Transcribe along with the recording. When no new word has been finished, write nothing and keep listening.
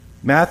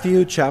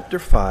Matthew chapter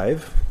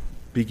 5,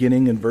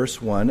 beginning in verse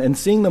 1. And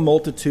seeing the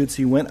multitudes,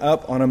 he went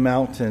up on a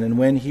mountain, and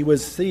when he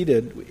was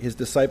seated, his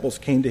disciples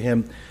came to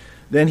him.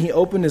 Then he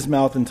opened his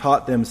mouth and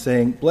taught them,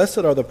 saying, Blessed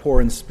are the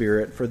poor in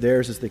spirit, for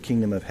theirs is the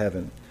kingdom of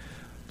heaven.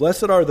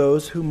 Blessed are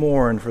those who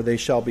mourn, for they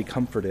shall be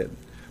comforted.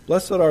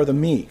 Blessed are the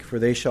meek, for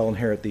they shall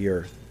inherit the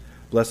earth.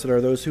 Blessed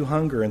are those who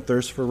hunger and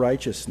thirst for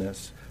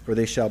righteousness, for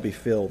they shall be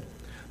filled.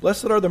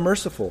 Blessed are the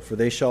merciful, for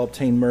they shall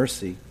obtain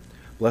mercy.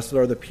 Blessed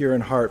are the pure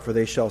in heart, for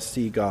they shall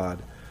see God.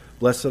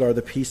 Blessed are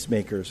the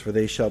peacemakers, for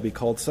they shall be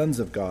called sons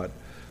of God.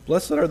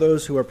 Blessed are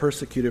those who are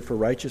persecuted for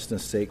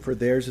righteousness' sake, for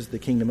theirs is the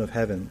kingdom of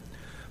heaven.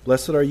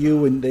 Blessed are you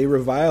when they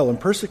revile and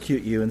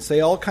persecute you, and say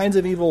all kinds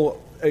of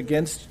evil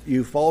against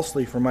you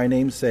falsely for my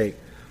name's sake.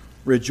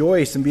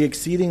 Rejoice and be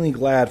exceedingly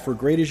glad, for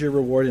great is your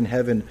reward in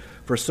heaven,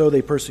 for so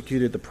they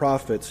persecuted the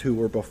prophets who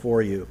were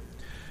before you.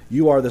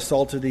 You are the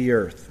salt of the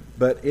earth.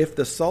 But if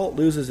the salt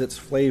loses its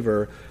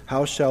flavor,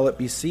 how shall it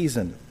be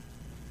seasoned?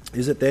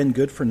 Is it then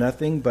good for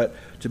nothing but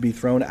to be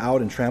thrown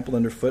out and trampled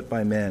underfoot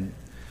by men?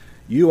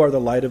 You are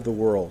the light of the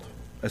world.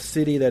 A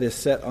city that is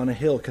set on a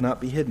hill cannot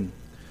be hidden.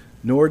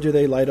 Nor do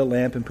they light a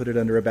lamp and put it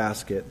under a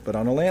basket, but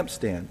on a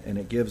lampstand, and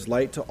it gives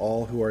light to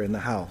all who are in the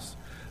house.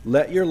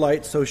 Let your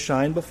light so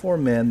shine before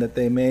men that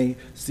they may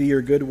see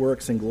your good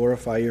works and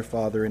glorify your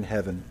Father in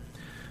heaven.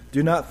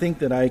 Do not think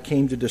that I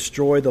came to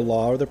destroy the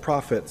law or the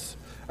prophets.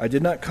 I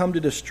did not come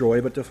to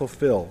destroy, but to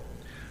fulfill.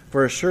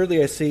 For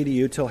assuredly I say to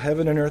you, till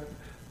heaven and earth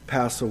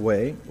pass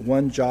away,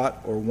 one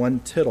jot or one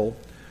tittle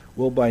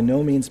will by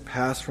no means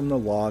pass from the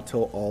law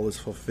till all is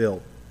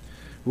fulfilled.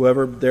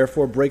 Whoever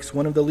therefore breaks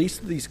one of the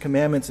least of these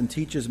commandments and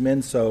teaches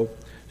men so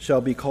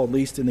shall be called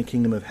least in the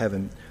kingdom of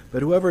heaven.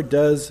 But whoever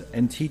does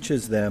and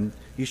teaches them,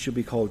 he shall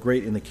be called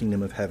great in the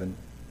kingdom of heaven.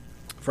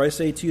 For I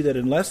say to you that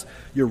unless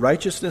your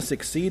righteousness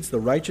exceeds the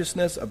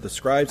righteousness of the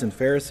scribes and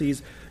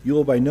Pharisees, you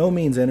will by no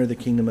means enter the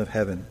kingdom of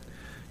heaven.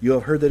 You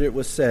have heard that it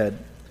was said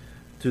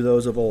to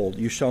those of old,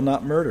 You shall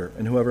not murder,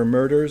 and whoever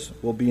murders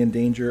will be in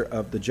danger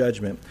of the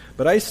judgment.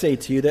 But I say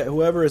to you that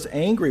whoever is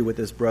angry with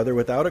his brother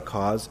without a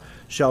cause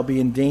shall be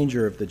in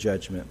danger of the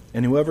judgment.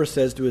 And whoever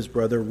says to his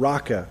brother,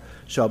 Raca,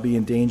 shall be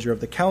in danger of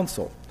the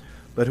council.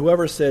 But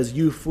whoever says,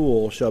 You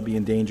fool, shall be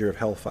in danger of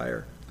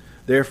hellfire.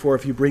 Therefore,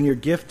 if you bring your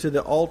gift to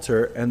the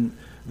altar, and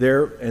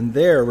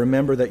there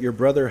remember that your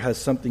brother has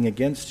something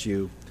against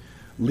you,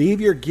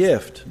 leave your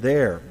gift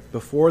there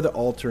before the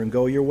altar and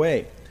go your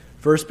way.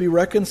 First be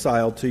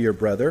reconciled to your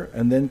brother,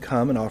 and then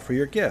come and offer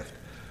your gift.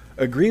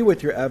 Agree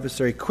with your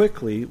adversary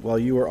quickly while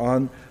you are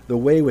on the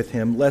way with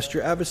him, lest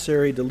your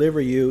adversary deliver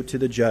you to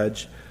the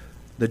judge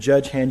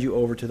hand you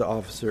over to the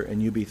officer,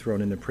 and you be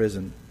thrown into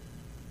prison.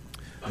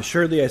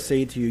 Assuredly I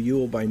say to you, you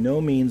will by no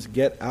means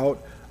get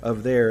out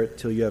of there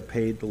till you have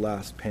paid the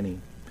last penny.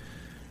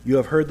 You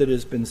have heard that it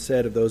has been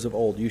said of those of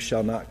old, You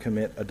shall not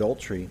commit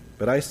adultery.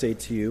 But I say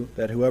to you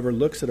that whoever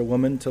looks at a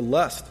woman to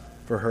lust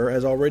for her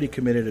has already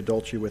committed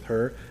adultery with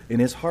her in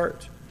his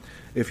heart.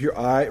 If your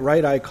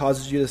right eye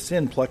causes you to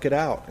sin, pluck it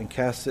out and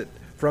cast it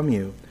from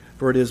you.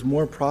 For it is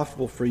more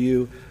profitable for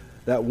you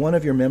that one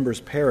of your members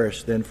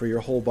perish than for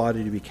your whole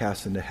body to be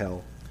cast into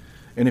hell.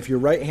 And if your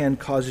right hand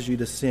causes you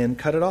to sin,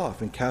 cut it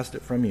off and cast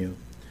it from you.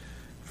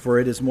 For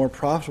it is more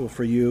profitable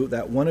for you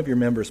that one of your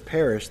members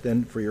perish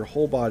than for your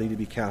whole body to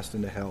be cast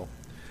into hell.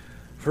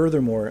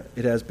 Furthermore,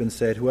 it has been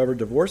said, Whoever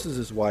divorces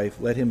his wife,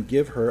 let him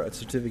give her a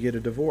certificate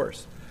of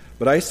divorce.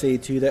 But I say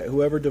to you that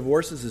whoever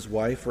divorces his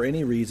wife for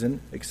any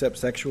reason except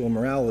sexual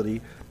immorality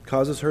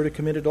causes her to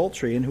commit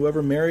adultery, and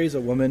whoever marries a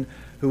woman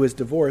who is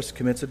divorced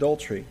commits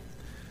adultery.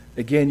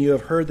 Again, you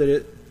have heard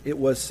that it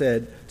was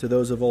said to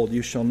those of old,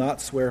 You shall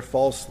not swear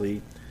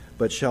falsely,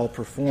 but shall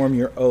perform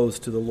your oaths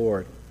to the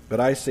Lord.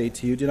 But I say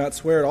to you, do not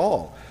swear at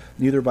all,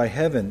 neither by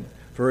heaven,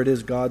 for it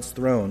is God's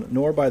throne,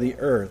 nor by the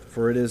earth,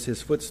 for it is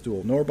his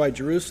footstool, nor by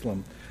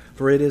Jerusalem,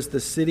 for it is the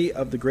city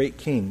of the great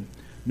king.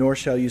 Nor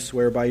shall you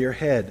swear by your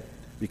head,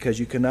 because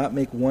you cannot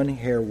make one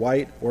hair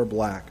white or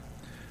black.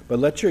 But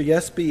let your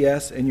yes be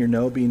yes, and your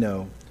no be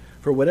no.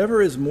 For whatever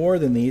is more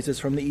than these is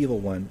from the evil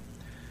one.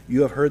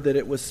 You have heard that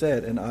it was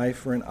said, An eye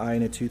for an eye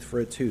and a tooth for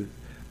a tooth.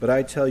 But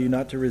I tell you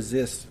not to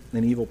resist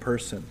an evil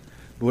person.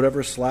 But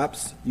whoever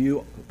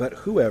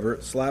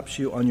slaps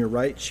you on your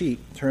right cheek,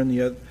 turn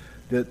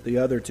the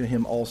other to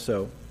him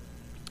also.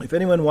 If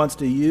anyone wants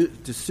to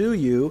sue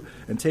you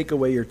and take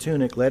away your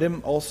tunic, let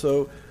him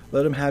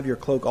have your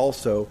cloak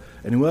also.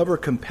 And whoever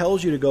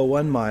compels you to go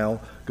 1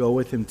 mile, go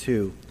with him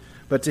 2.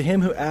 But to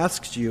him who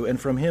asks you, and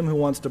from him who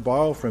wants to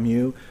borrow from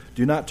you,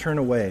 do not turn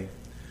away.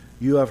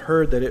 You have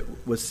heard that it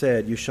was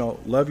said, You shall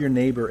love your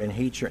neighbor and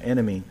hate your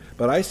enemy.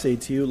 But I say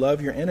to you,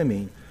 love your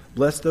enemy.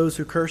 Bless those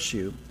who curse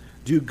you.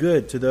 Do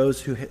good to those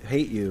who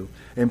hate you,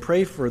 and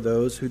pray for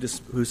those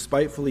who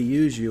spitefully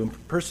use you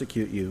and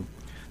persecute you,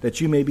 that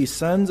you may be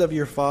sons of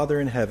your Father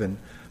in heaven.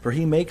 For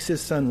he makes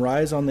his sun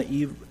rise on the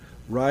evil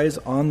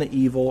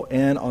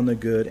and on the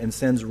good, and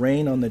sends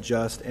rain on the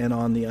just and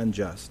on the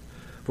unjust.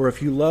 For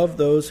if you love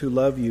those who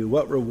love you,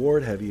 what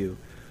reward have you?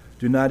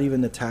 Do not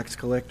even the tax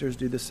collectors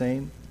do the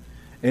same?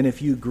 And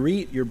if you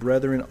greet your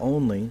brethren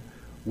only,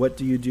 What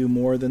do you do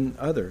more than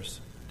others?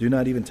 Do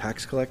not even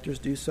tax collectors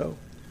do so?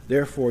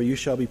 Therefore, you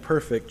shall be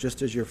perfect,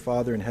 just as your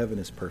Father in heaven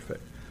is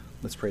perfect.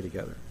 Let's pray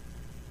together.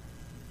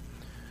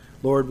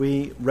 Lord,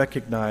 we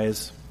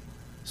recognize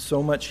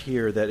so much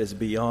here that is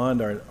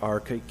beyond our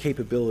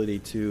capability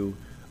to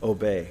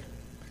obey.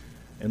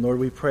 And Lord,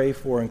 we pray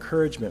for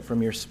encouragement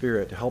from your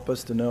Spirit to help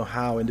us to know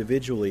how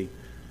individually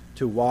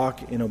to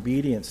walk in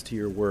obedience to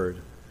your word.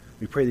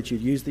 We pray that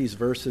you'd use these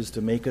verses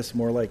to make us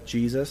more like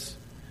Jesus.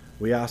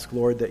 We ask,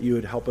 Lord, that you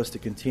would help us to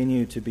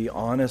continue to be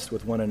honest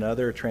with one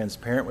another,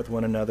 transparent with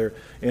one another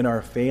in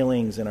our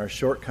failings, in our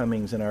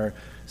shortcomings, in our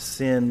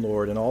sin,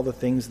 Lord, and all the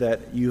things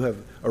that you have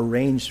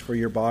arranged for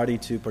your body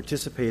to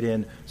participate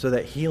in so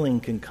that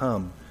healing can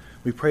come.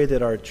 We pray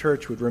that our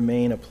church would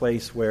remain a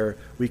place where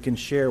we can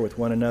share with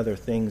one another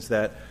things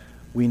that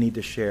we need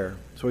to share.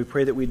 So we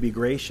pray that we'd be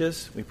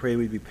gracious. We pray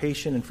we'd be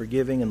patient and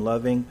forgiving and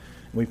loving.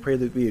 And we pray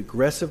that we'd be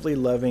aggressively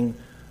loving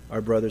our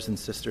brothers and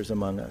sisters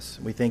among us.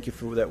 We thank you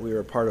for that we are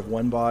a part of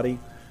one body.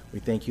 We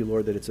thank you,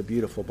 Lord, that it's a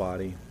beautiful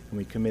body. And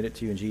we commit it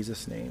to you in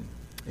Jesus' name.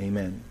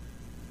 Amen.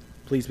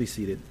 Please be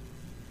seated.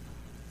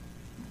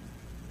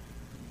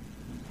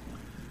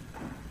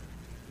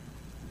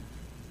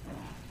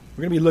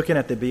 We're going to be looking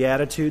at the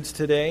Beatitudes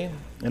today,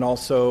 and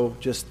also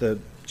just the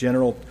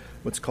general,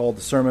 what's called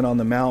the Sermon on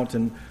the Mount.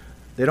 And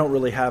they don't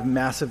really have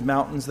massive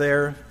mountains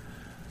there,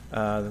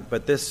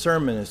 but this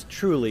sermon is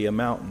truly a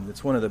mountain.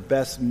 It's one of the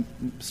best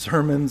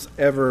sermons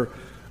ever.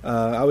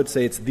 I would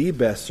say it's the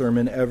best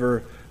sermon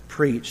ever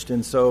preached.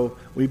 And so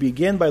we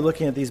begin by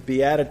looking at these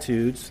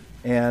Beatitudes,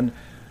 and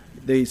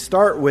they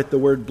start with the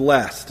word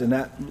blessed, and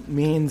that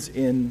means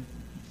in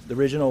the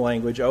original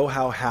language, oh,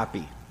 how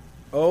happy.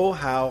 Oh,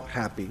 how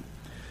happy.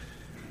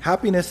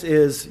 Happiness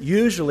is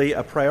usually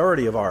a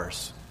priority of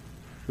ours.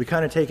 We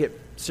kind of take it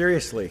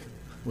seriously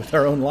with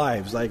our own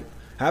lives. Like,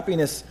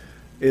 happiness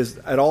is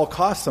at all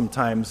costs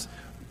sometimes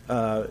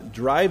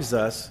drives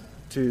us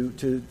to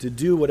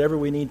do whatever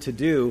we need to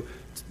do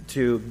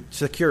to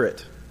secure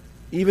it.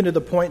 Even to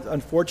the point,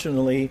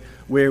 unfortunately,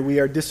 where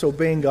we are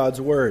disobeying God's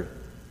word.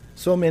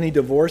 So many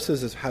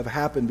divorces have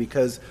happened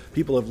because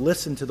people have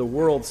listened to the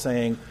world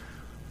saying,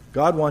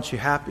 God wants you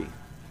happy.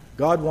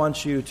 God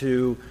wants you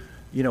to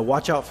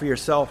watch out for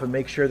yourself and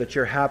make sure that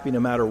you're happy no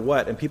matter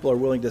what. And people are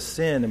willing to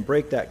sin and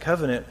break that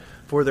covenant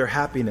for their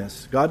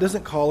happiness. God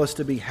doesn't call us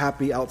to be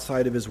happy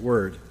outside of his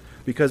word,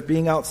 because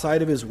being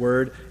outside of his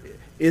word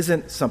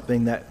isn't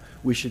something that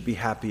we should be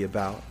happy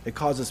about. It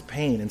causes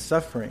pain and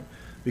suffering,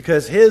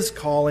 because his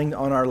calling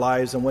on our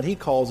lives and what he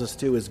calls us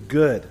to is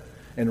good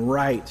and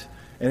right,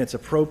 and it's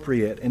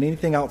appropriate. And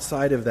anything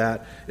outside of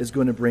that is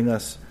going to bring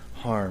us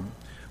harm.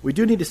 We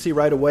do need to see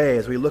right away,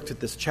 as we looked at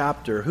this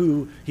chapter,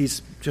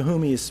 to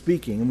whom he is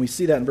speaking. And we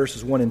see that in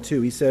verses 1 and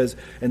 2. He says,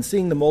 and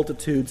seeing the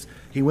multitudes,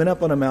 he went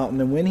up on a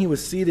mountain, and when he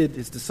was seated,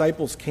 his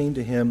disciples came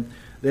to him.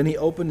 Then he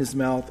opened his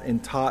mouth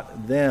and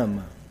taught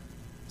them,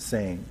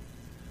 saying.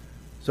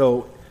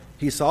 So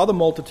he saw the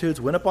multitudes,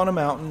 went up on a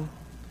mountain,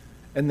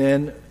 and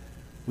then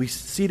we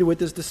seated with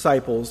his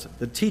disciples.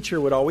 The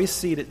teacher would always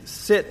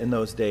sit in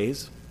those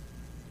days,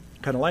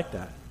 kind of like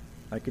that.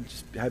 I could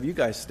just have you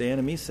guys stand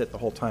and me sit the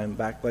whole time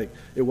back like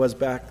it was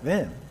back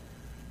then.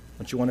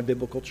 Don't you want a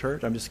biblical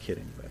church? I'm just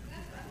kidding. But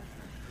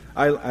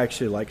I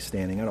actually like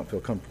standing. I don't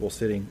feel comfortable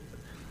sitting.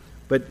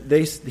 But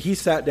he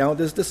sat down with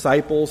his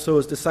disciples. So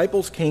his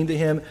disciples came to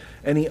him,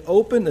 and he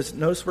opened this.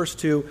 Notice verse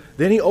 2.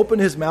 Then he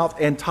opened his mouth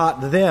and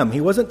taught them. He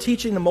wasn't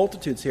teaching the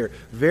multitudes here.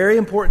 Very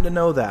important to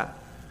know that.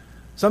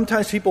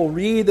 Sometimes people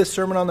read the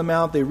Sermon on the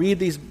Mount, they read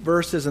these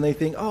verses, and they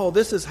think, oh,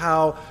 this is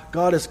how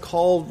God has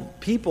called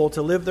people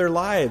to live their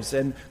lives.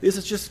 And this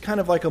is just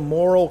kind of like a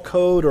moral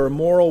code or a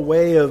moral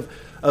way of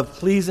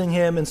pleasing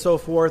him and so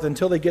forth,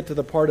 until they get to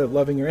the part of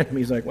loving your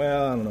enemies. Like,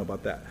 well, I don't know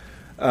about that.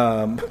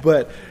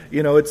 But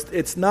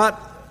it's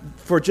not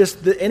for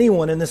just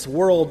anyone in this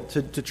world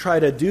to try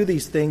to do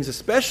these things,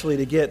 especially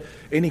to get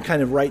any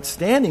kind of right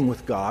standing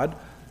with God.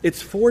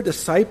 It's for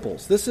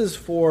disciples. This is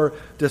for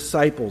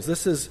disciples.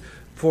 This is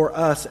for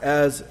us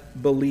as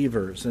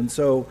believers. And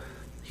so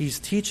he's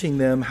teaching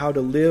them how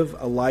to live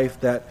a life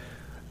that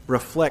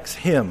reflects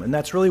him. And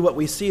that's really what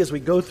we see as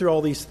we go through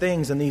all these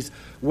things and these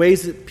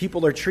ways that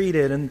people are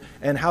treated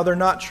and how they're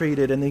not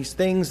treated, and these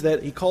things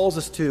that he calls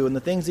us to and the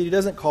things that he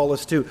doesn't call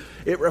us to.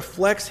 It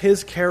reflects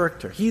his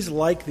character. He's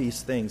like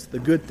these things, the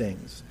good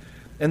things.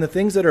 And the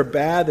things that are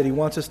bad that he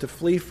wants us to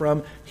flee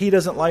from, he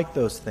doesn't like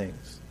those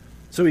things.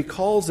 So he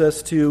calls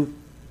us to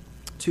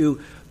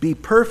be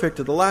perfect.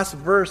 The last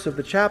verse of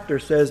the chapter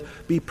says,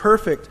 be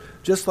perfect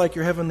just like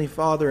your heavenly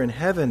Father in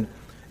heaven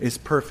is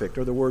perfect.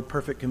 Or the word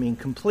perfect can mean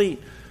complete,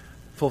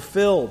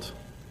 fulfilled.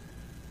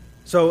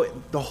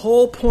 So the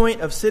whole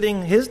point of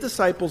sitting his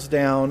disciples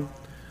down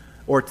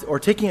or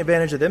taking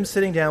advantage of them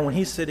sitting down when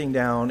he's sitting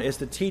down is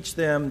to teach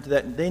them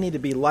that they need to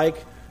be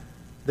like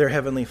their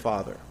heavenly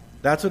Father.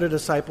 That's what a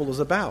disciple is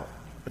about.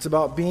 It's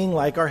about being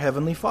like our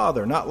Heavenly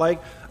Father, not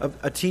like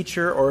a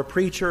teacher or a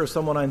preacher or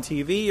someone on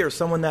TV or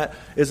someone that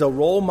is a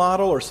role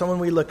model or someone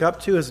we look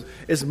up to.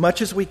 As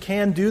much as we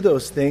can do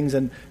those things,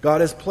 and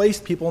God has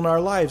placed people in our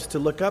lives to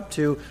look up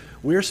to,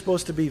 we're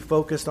supposed to be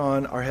focused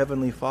on our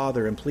Heavenly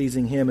Father and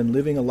pleasing Him and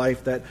living a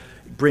life that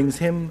brings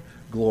Him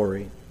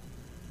glory.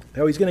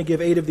 Now he's going to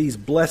give 8 of these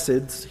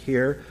blesseds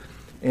here,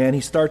 and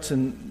he starts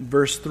in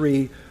verse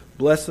 3,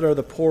 "Blessed are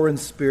the poor in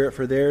spirit,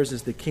 for theirs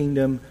is the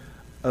kingdom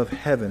of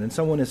heaven." And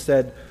someone has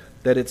said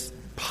that it's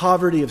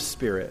poverty of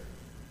spirit,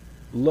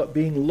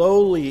 being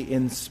lowly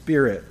in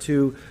spirit,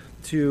 to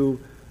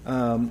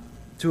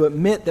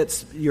admit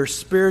that you're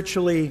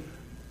spiritually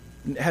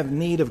have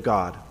need of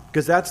God,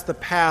 because that's the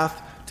path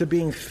to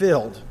being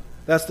filled.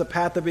 That's the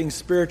path of being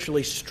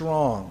spiritually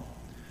strong.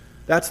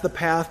 That's the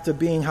path to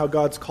being how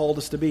God's called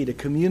us to be, to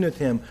commune with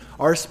Him,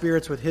 our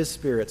spirits with His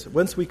spirits.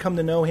 Once we come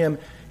to know Him,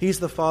 He's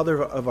the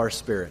Father of our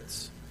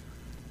spirits.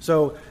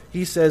 So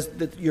he says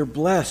that you're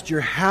blessed,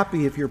 you're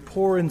happy if you're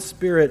poor in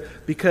spirit,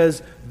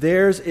 because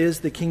theirs is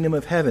the kingdom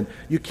of heaven.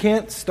 You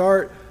can't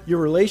start your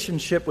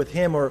relationship with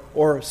Him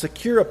or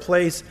secure a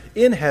place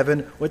in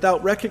heaven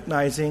without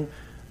recognizing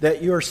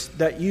that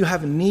you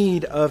have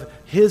need of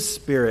His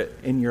Spirit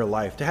in your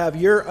life, to have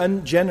your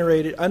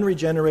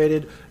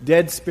unregenerated,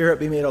 dead spirit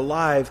be made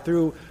alive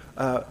through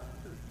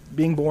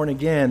being born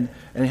again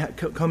and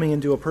coming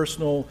into a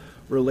personal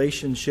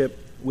relationship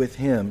with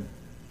Him.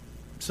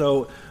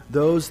 So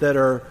those that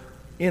are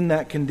in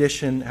that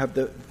condition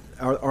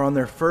are on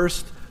their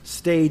first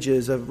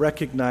stages of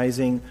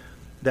recognizing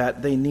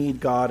that they need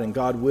God and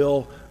God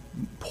will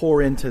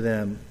pour into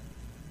them.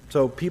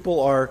 So people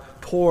are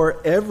poor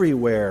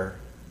everywhere.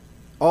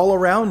 All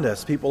around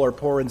us, people are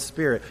poor in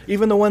spirit.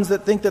 Even the ones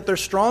that think that they're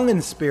strong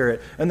in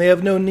spirit and they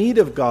have no need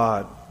of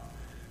God.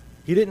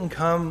 He didn't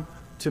come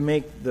to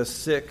make the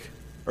sick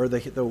or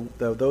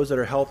those that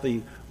are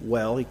healthy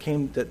well. He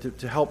came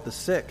to help the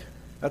sick.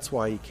 That's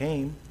why He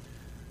came.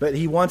 But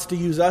He wants to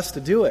use us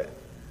to do it.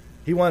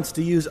 He wants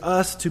to use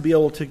us to be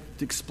able to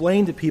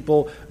explain to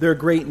people their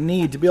great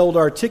need, to be able to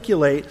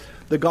articulate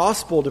the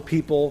gospel to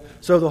people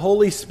so the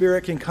Holy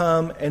Spirit can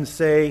come and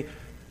say,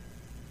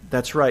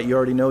 "That's right, you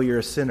already know you're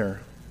a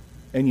sinner.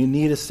 And you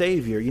need a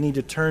Savior. You need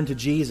to turn to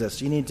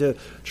Jesus. You need to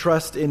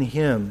trust in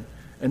Him."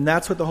 And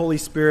that's what the Holy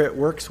Spirit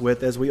works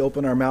with as we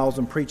open our mouths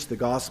and preach the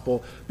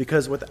gospel.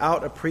 Because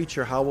without a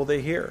preacher, how will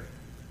they hear?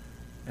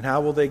 And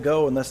how will they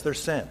go unless they're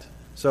sent?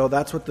 So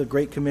that's what the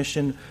Great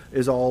Commission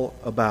is all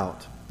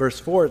about. Verse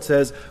 4, it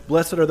says,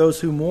 "Blessed are those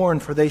who mourn,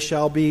 for they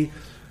shall be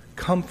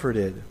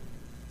comforted."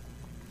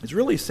 It's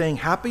really saying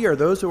happy are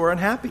those who are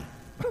unhappy.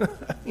 I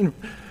mean,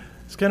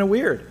 it's kind of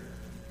weird.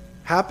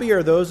 Happy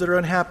are those that are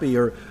unhappy,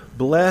 or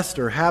blessed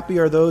or happy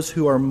are those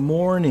who are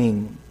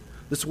mourning.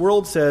 This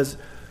world says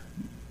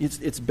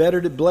it's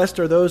better to blessed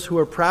are those who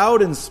are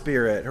proud in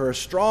spirit, who are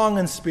strong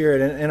in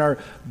spirit, and are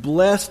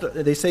blessed.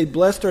 They say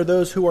blessed are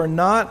those who are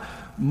not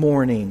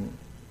mourning.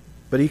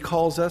 But He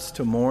calls us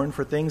to mourn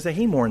for things that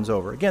He mourns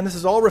over. Again, this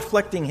is all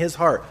reflecting His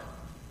heart.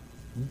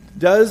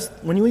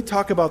 When we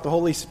talk about the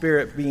Holy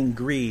Spirit being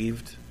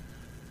grieved,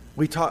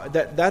 we talk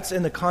that's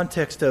in the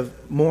context of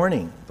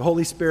mourning. The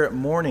Holy Spirit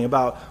mourning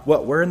about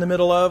what we're in the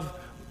middle of,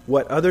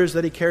 what others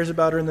that He cares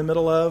about are in the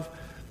middle of,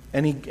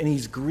 and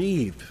He's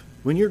grieved.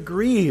 When you're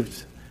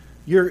grieved,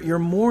 you're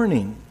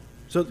mourning.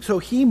 So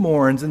He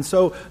mourns, and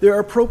so there are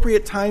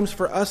appropriate times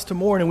for us to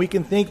mourn, and we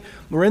can think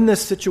we're in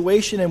this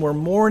situation and we're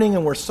mourning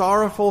and we're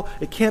sorrowful.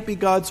 It can't be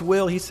God's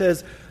will. He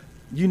says,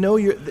 I know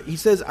you're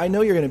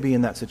going to be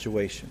in that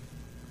situation,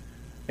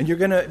 and you're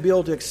going to be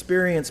able to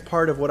experience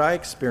part of what I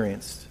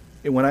experienced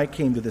when I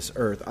came to this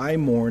earth. I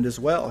mourned as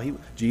well.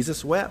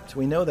 Jesus wept.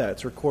 We know that.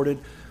 It's recorded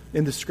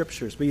in the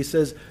Scriptures. But He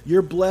says,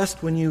 you're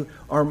blessed when you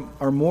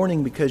are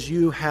mourning because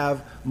you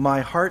have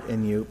my heart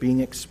in you being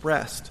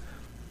expressed.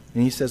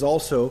 And He says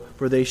also,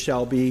 for they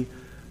shall be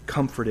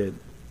comforted.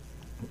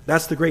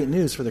 That's the great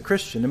news for the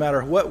Christian. No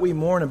matter what we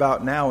mourn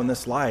about now in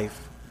this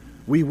life,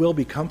 we will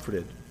be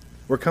comforted.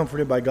 We're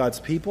comforted by God's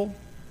people.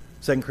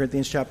 2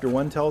 Corinthians chapter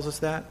 1 tells us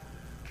that.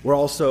 We're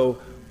also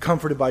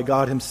comforted by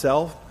God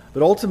Himself.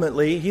 But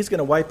ultimately, He's going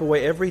to wipe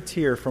away every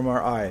tear from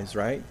our eyes,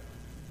 right?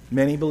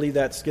 Many believe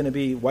that's going to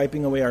be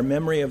wiping away our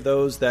memory of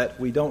those that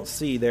we don't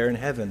see there in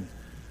heaven.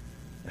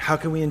 How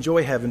can we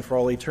enjoy heaven for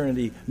all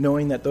eternity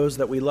knowing that those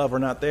that we love are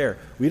not there?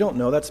 We don't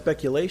know. That's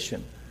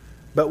speculation.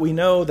 But we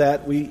know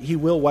that He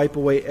will wipe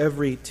away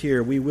every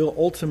tear. We will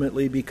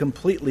ultimately be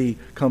completely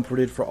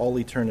comforted for all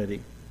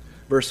eternity.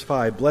 Verse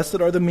 5, "Blessed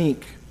are the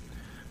meek,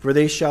 for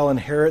they shall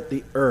inherit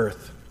the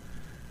earth."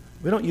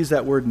 We don't use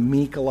that word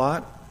meek a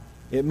lot.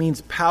 It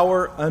means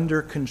power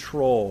under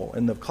control.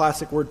 And the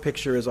classic word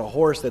picture is a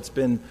horse that's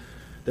been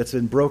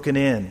broken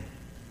in.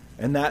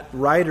 And that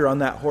rider on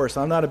that horse,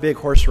 I'm not a big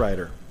horse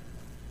rider.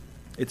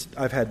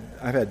 I've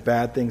had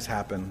bad things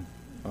happen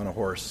on a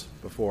horse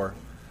before.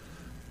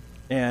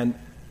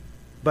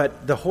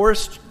 But the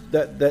horse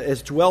that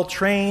is well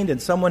trained,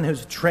 and someone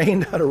who's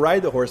trained how to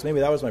ride the horse, maybe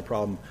that was my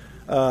problem,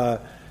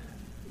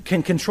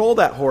 can control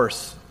that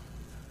horse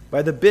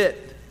by the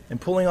bit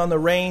and pulling on the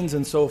reins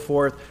and so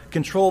forth,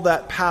 control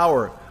that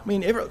power. I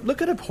mean,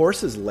 look at a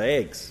horse's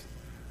legs.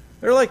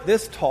 They're like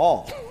this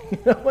tall,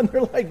 and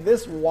they're like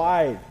this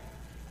wide.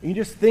 You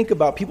just think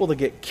about people that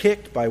get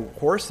kicked by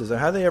horses and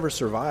how they ever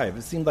survive.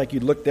 It seemed like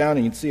you'd look down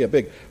and you'd see a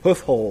big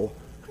hoof hole,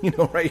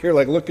 right here,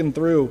 like looking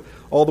through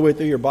all the way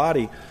through your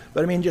body.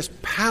 But I mean,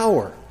 just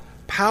power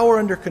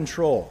under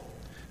control.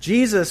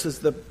 Jesus is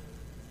the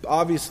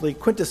obviously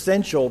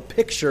quintessential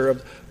picture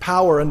of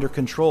power under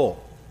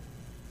control.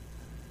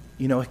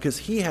 Because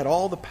he had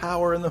all the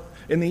power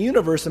in the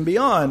universe and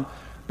beyond,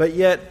 but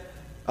yet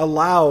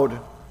allowed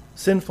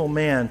sinful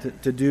man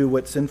to do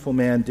what sinful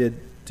man did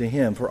to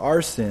him for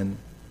our sin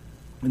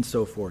and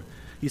so forth.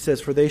 He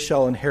says, for they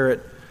shall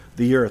inherit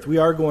the earth. We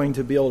are going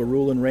to be able to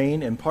rule and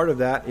reign, and part of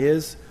that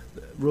is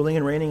ruling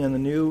and reigning in the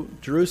New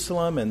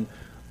Jerusalem, and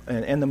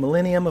the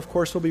millennium, of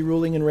course, will be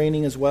ruling and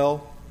reigning as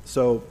well.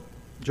 So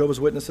Jehovah's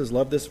Witnesses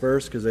love this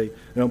verse because they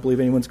don't believe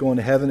anyone's going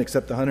to heaven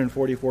except the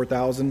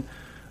 144,000.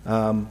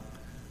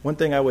 One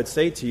thing I would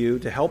say to you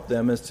to help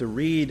them is to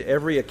read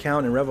every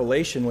account in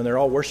Revelation when they're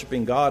all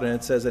worshiping God, and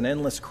it says an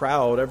endless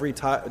crowd, every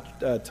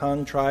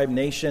tongue, tribe,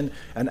 nation,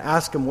 and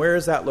ask them, where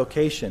is that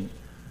location?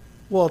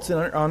 Well, it's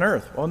on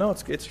earth. Well, no,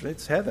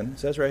 it's heaven. It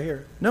says right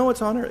here. No,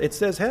 it's on earth. It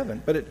says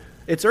heaven, but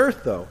it's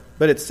earth though.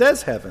 But it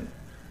says heaven.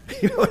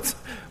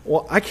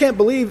 Well, I can't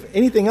believe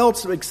anything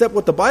else except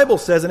what the Bible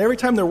says. And every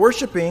time they're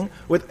worshiping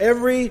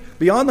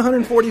beyond the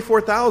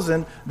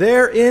 144,000,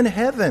 they're in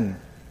heaven.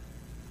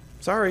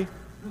 Sorry.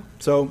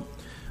 So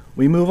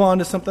we move on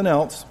to something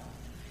else.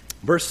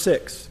 Verse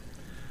 6.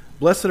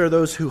 Blessed are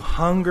those who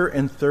hunger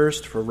and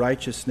thirst for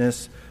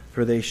righteousness,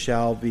 for they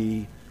shall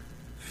be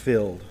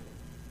filled.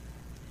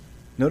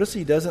 Notice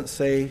he doesn't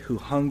say who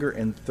hunger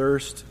and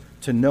thirst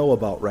to know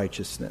about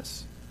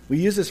righteousness. We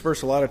use this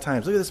verse a lot of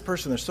times. Look at this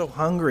person. They're so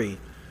hungry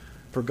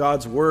for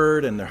God's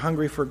word, and they're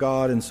hungry for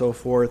God and so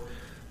forth.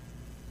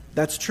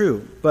 That's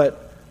true.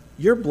 But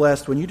you're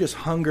blessed when you just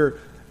hunger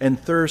and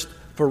thirst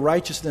for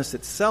righteousness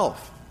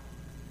itself.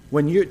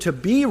 When you're to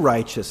be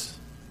righteous,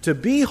 to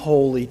be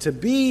holy, to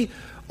be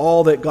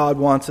all that God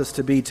wants us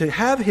to be, to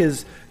have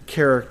his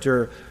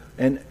character.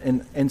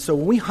 And so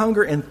when we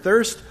hunger and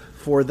thirst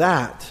for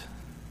that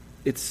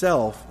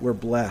itself, we're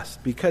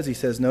blessed. Because he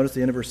says, notice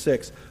the end of verse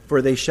 6,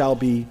 for they shall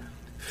be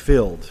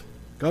filled.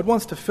 God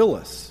wants to fill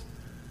us.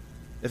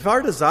 If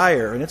our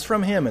desire, and it's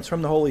from him, it's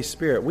from the Holy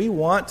Spirit, we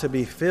want to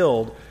be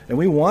filled, and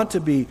we want to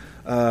be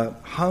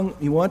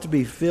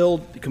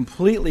filled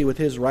completely with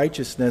his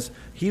righteousness,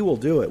 he will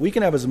do it. We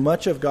can have as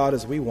much of God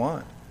as we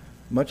want,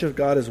 much of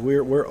God as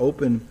we're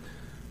open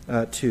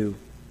to.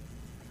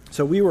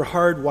 So we were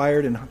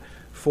hardwired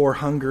for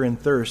hunger and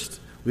thirst.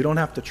 We don't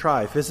have to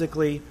try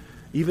physically,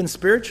 even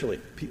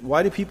spiritually.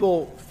 Why do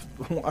people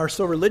are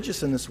so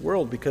religious in this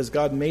world? Because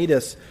God made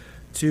us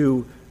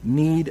to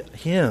need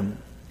him.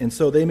 And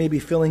so they may be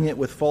filling it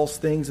with false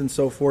things and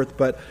so forth,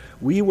 but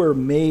we were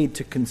made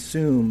to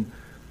consume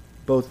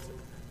both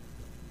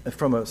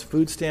from a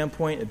food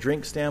standpoint, a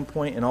drink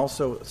standpoint, and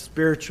also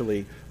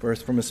spiritually,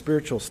 from a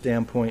spiritual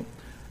standpoint.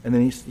 And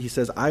then he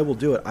says, I will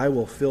do it. I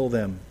will fill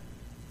them.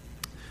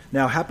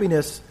 Now,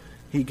 happiness,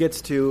 he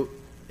gets to,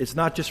 it's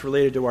not just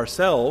related to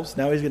ourselves.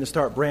 Now he's going to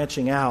start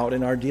branching out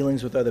in our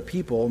dealings with other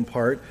people in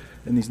part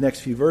in these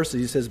next few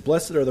verses. He says,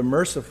 blessed are the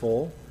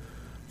merciful,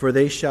 for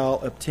they shall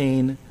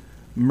obtain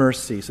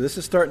mercy. So this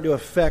is starting to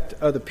affect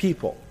other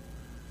people.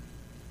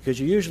 Because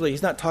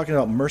he's not talking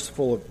about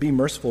be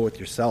merciful with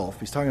yourself.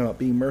 He's talking about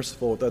being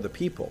merciful with other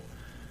people.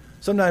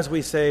 Sometimes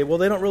we say, well,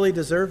 they don't really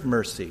deserve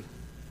mercy.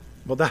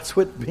 Well, that's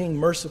what being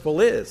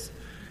merciful is.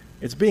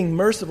 It's being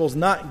merciful is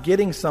not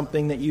getting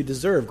something that you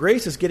deserve.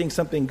 Grace is getting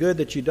something good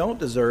that you don't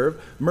deserve.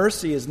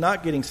 Mercy is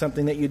not getting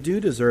something that you do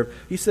deserve.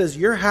 He says,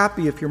 you're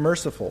happy if you're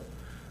merciful.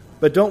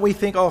 But don't we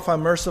think, if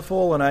I'm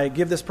merciful and I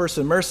give this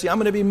person mercy, I'm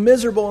going to be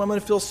miserable and I'm going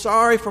to feel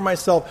sorry for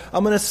myself.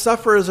 I'm going to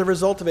suffer as a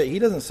result of it. He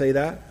doesn't say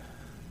that.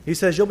 He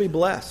says you'll be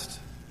blessed.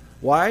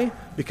 Why?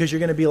 Because you're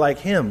going to be like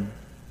him.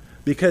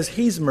 Because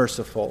he's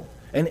merciful.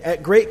 And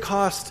at great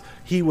cost,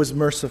 he was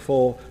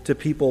merciful to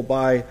people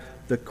by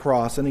the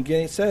cross. And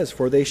again, it says,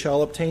 for they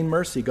shall obtain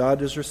mercy.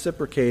 God is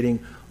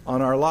reciprocating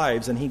on our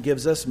lives, and he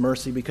gives us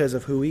mercy because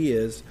of who he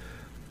is.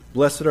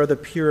 Blessed are the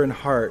pure in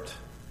heart,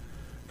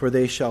 for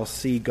they shall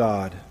see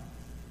God.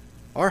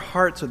 Our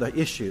hearts are the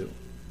issue.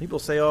 People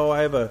say,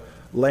 I have a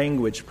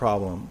language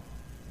problem.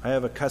 I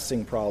have a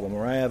cussing problem,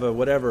 or I have a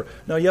whatever.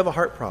 No, you have a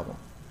heart problem.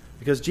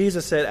 Because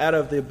Jesus said, out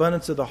of the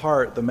abundance of the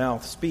heart, the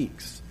mouth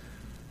speaks.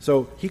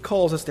 So he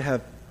calls us to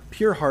have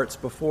pure hearts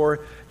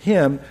before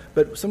him,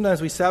 but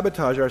sometimes we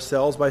sabotage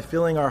ourselves by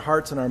filling our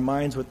hearts and our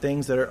minds with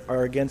things that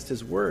are against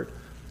his word.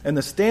 And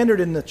the standard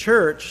in the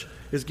church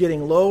is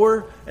getting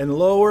lower and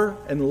lower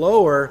and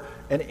lower,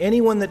 and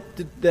anyone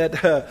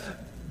that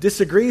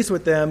disagrees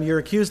with them, you're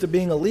accused of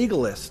being a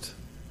legalist.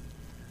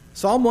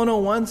 Psalm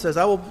 101 says,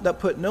 I will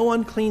put no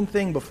unclean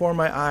thing before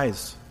my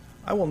eyes.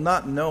 I will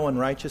not know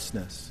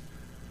unrighteousness.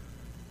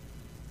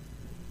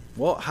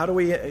 Well, how do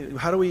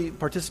we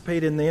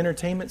participate in the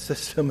entertainment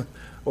system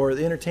or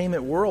the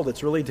entertainment world?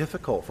 It's really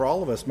difficult for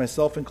all of us,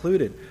 myself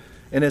included.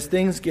 And as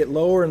things get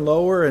lower and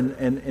lower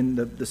and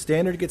the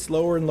standard gets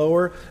lower and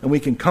lower, and we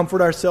can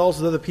comfort ourselves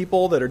with other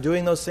people that are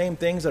doing those same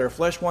things that our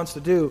flesh wants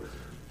to do,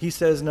 he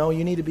says, no,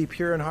 you need to be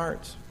pure in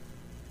heart.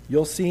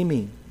 You'll see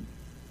me.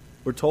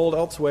 We're told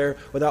elsewhere,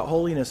 without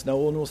holiness, no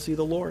one will see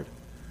the Lord.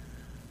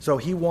 So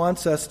he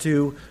wants us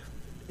to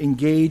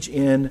engage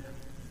in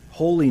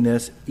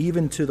holiness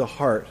even to the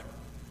heart.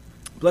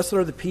 Blessed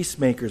are the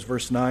peacemakers,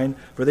 verse 9,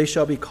 for they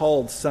shall be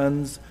called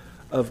sons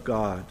of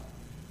God.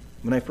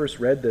 When I first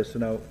read this,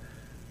 and I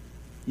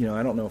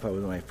don't know if I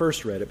was when I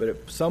first read it, but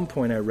at some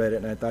point I read it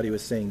and I thought he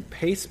was saying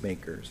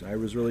pacemakers. I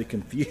was really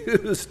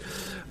confused,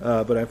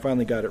 but I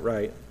finally got it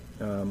right.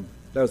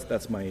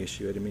 That's my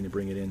issue. I didn't mean to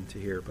bring it into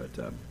here,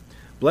 but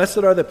blessed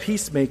are the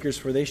peacemakers,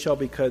 for they shall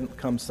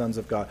become sons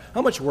of God.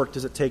 How much work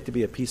does it take to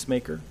be a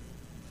peacemaker?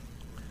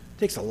 It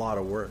takes a lot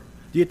of work.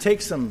 Do you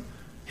take some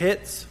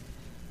hits?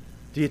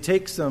 Do you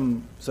take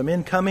some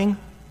incoming?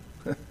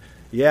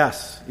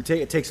 Yes,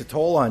 it takes a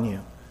toll on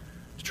you.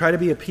 To try to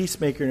be a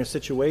peacemaker in a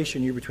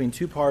situation, you're between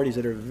two parties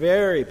that are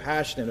very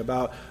passionate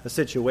about a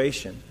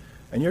situation,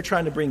 and you're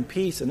trying to bring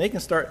peace, and they can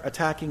start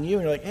attacking you,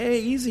 and you're like, hey,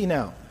 easy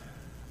now.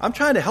 I'm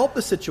trying to help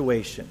the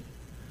situation.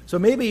 So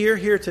maybe you're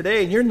here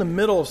today, and you're in the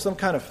middle of some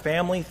kind of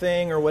family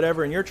thing or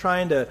whatever, and you're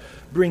trying to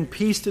bring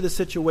peace to the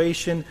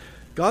situation.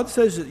 God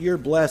says that you're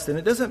blessed, and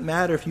it doesn't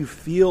matter if you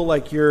feel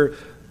like you're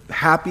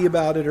happy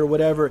about it or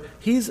whatever.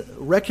 He's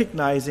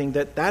recognizing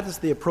that that is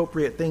the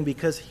appropriate thing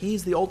because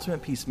he's the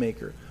ultimate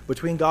peacemaker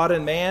between God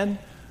and man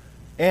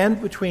and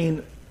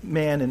between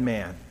man and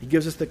man. He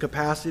gives us the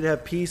capacity to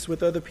have peace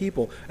with other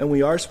people, and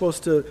we are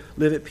supposed to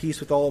live at peace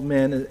with all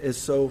men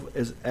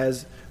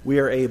as we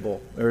are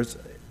able, or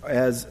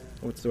as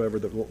whatsoever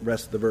the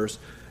rest of the verse,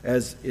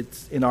 as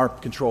it's in our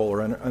control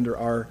or under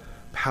our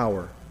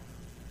power.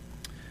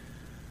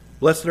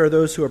 Blessed are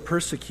those who are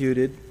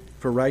persecuted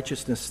for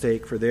righteousness'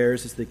 sake, for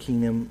theirs is the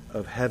kingdom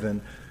of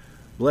heaven.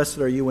 Blessed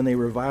are you when they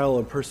revile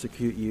and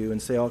persecute you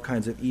and say all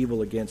kinds of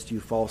evil against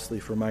you falsely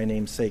for my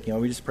name's sake.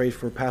 We just prayed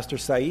for Pastor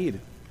Saeed.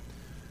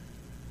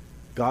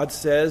 God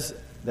says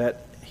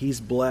that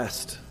he's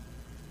blessed.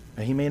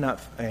 And he may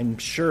not, I'm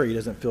sure he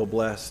doesn't feel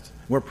blessed.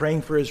 We're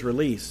praying for his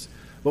release.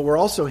 But we're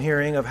also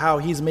hearing of how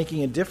he's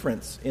making a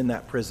difference in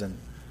that prison.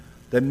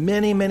 That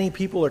many, many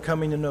people are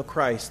coming to know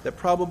Christ that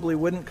probably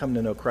wouldn't come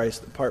to know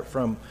Christ apart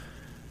from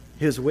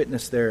his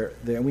witness there.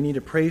 We need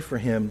to pray for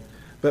him.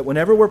 But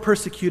whenever we're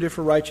persecuted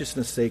for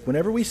righteousness' sake,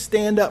 whenever we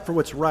stand up for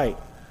what's right,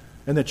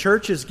 and the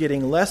church is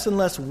getting less and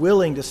less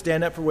willing to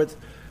stand up for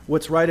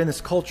what's right in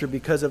this culture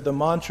because of the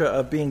mantra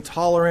of being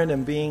tolerant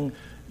and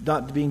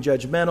not being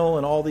judgmental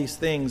and all these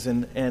things,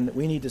 and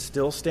we need to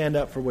still stand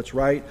up for what's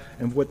right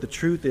and what the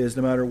truth is,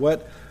 no matter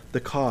what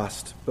the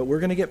cost. But we're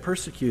going to get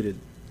persecuted.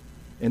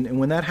 And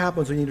when that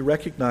happens, we need to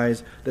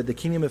recognize that the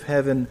kingdom of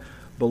heaven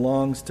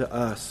belongs to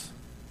us.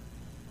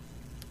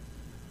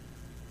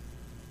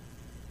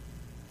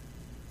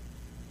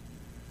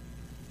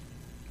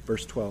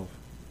 Verse 12.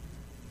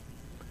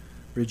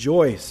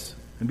 Rejoice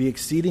and be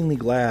exceedingly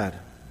glad,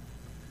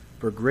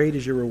 for great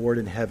is your reward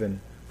in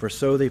heaven, for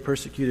so they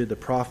persecuted the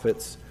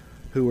prophets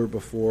who were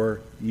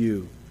before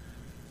you.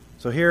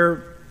 So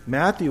here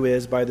Matthew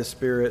is, by the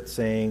Spirit,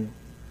 saying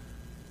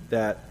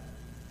that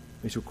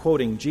he's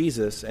quoting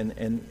Jesus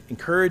and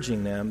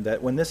encouraging them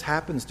that when this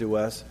happens to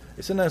us,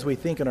 sometimes we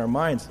think in our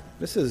minds,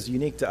 this is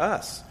unique to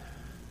us.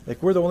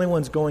 Like we're the only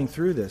ones going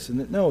through this.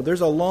 And no,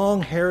 there's a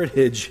long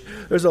heritage.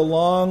 There's a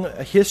long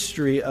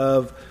history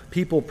of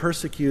people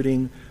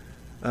persecuting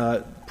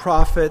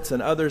prophets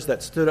and others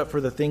that stood up for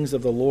the things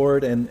of the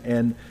Lord.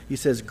 And he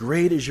says,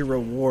 great is your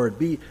reward.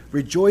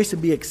 Rejoice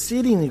and be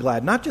exceedingly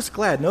glad. Not just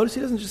glad. Notice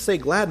he doesn't just say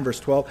glad in verse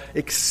 12.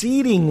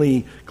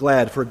 Exceedingly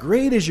glad, for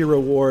great is your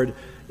reward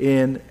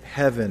in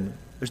heaven.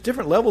 There's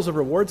different levels of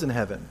rewards in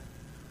heaven.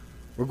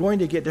 We're going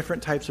to get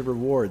different types of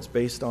rewards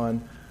based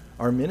on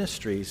our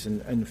ministries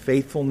and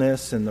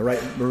faithfulness and the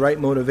right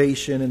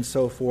motivation and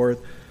so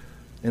forth.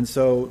 And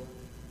so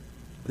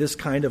this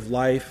kind of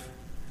life,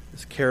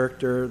 this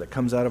character that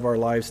comes out of our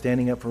lives,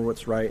 standing up for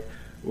what's right,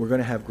 we're going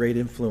to have great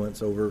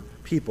influence over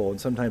people,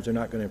 and sometimes they're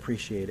not going to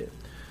appreciate it.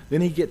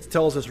 Then he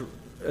tells us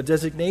a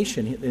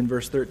designation in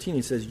verse 13.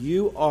 He says,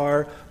 you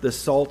are the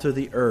salt of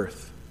the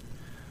earth.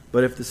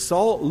 But if the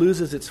salt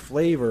loses its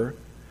flavor,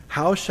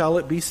 how shall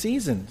it be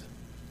seasoned?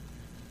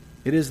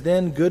 It is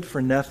then good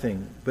for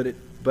nothing,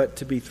 but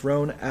to be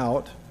thrown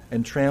out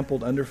and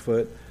trampled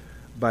underfoot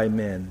by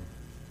men.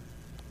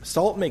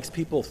 Salt makes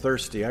people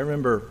thirsty. I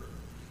remember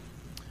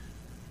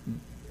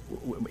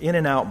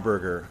In-N-Out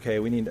Burger.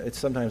 Okay,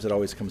 sometimes it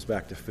always comes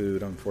back to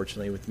food,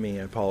 unfortunately, with me.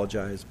 I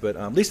apologize. But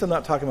at least I'm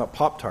not talking about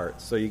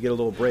Pop-Tarts, so you get a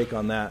little break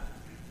on that.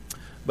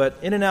 But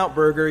In-N-Out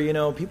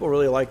Burger, people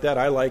really like that.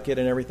 I like it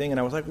and everything. And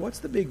I was like, what's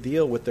the big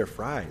deal with their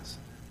fries?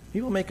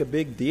 People make a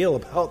big deal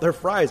about their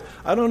fries.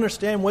 I don't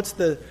understand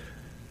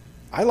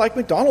I like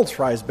McDonald's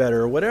fries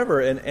better or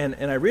whatever.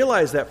 And I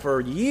realized that for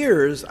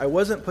years I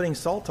wasn't putting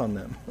salt on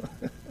them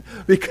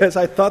because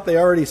I thought they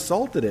already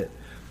salted it.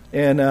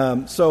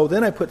 And so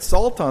then I put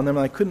salt on them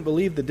and I couldn't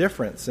believe the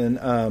difference.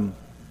 And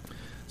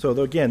So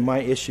again, my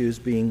issues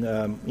being,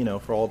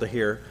 for all to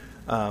hear.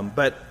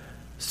 But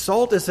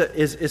salt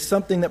is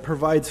something that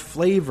provides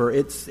flavor.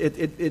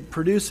 It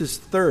produces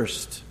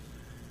thirst.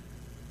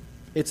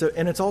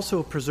 And it's also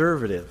a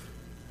preservative.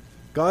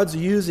 God's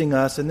using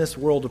us in this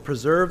world to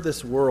preserve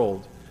this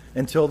world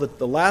until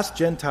the last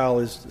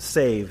Gentile is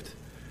saved.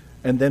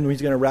 And then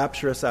he's going to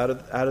rapture us out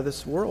of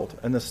this world.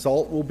 And the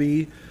salt will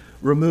be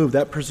removed.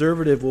 That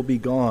preservative will be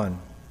gone.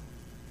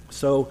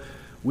 So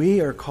we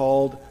are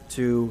called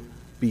to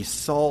be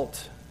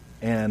salt,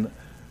 and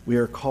we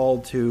are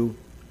called to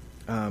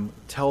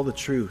tell the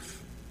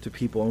truth to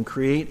people and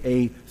create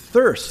a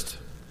thirst.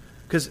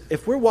 Because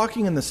if we're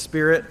walking in the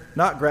Spirit,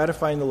 not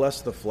gratifying the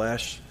lust of the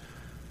flesh,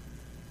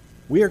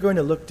 we are going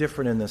to look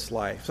different in this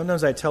life.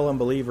 Sometimes I tell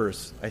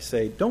unbelievers, I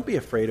say, don't be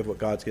afraid of what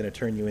God's going to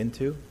turn you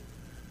into.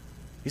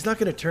 He's not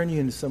going to turn you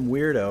into some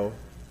weirdo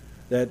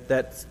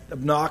that's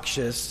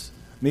obnoxious.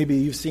 Maybe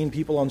you've seen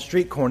people on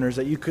street corners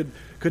that you could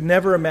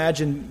never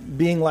imagine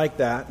being like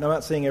that. And I'm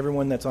not saying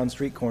everyone that's on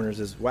street corners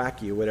is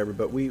wacky or whatever,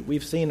 but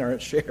we've seen our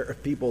share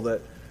of people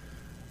that,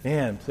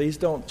 man, please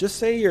don't. Just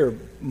say you're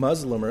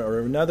Muslim or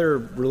another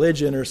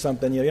religion or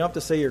something. You don't have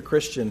to say you're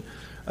Christian,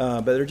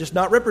 but they're just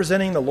not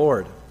representing the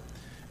Lord.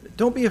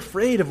 Don't be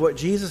afraid of what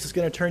Jesus is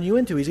going to turn you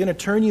into. He's going to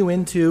turn you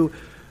into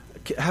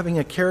having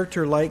a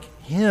character like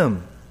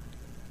Him.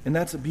 And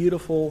that's a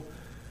beautiful,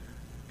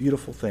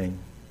 beautiful thing.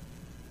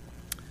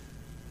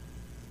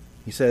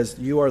 He says,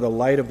 you are the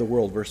light of the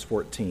world, verse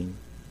 14.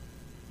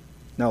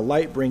 Now,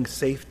 light brings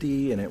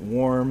safety and it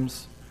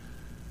warms.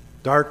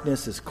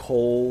 Darkness is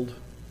cold.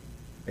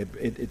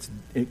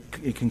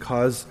 It can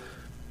cause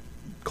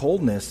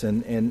coldness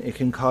and it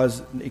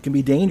can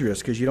be dangerous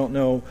because you don't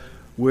know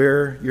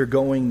where you're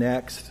going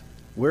next.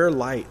 We're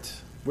light.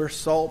 We're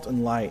salt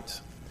and light.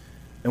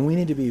 And we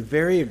need to be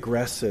very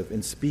aggressive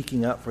in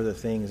speaking up for the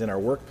things in our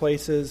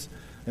workplaces,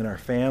 in our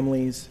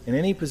families, in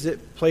any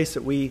place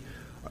that we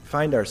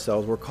find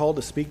ourselves. We're called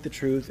to speak the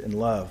truth in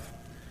love.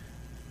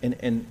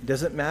 And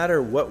doesn't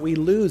matter what we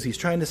lose. He's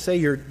trying to say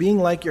you're being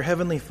like your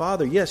Heavenly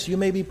Father. Yes, you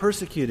may be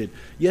persecuted.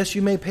 Yes,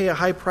 you may pay a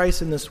high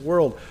price in this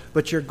world,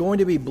 but you're going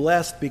to be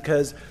blessed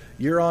because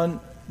you're on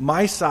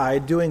my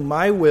side, doing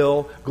my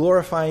will,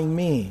 glorifying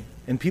me.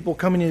 And people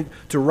coming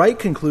to right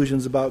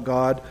conclusions about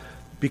God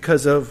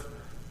because of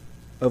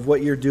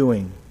what you're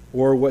doing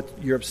or what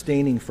you're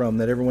abstaining from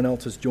that everyone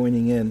else is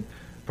joining in,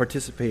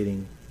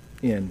 participating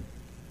in.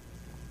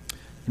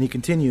 And he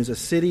continues, a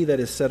city that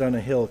is set on a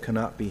hill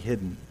cannot be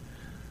hidden.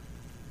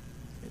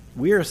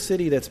 We are a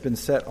city that's been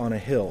set on a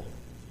hill,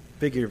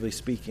 figuratively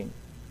speaking.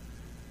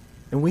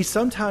 And we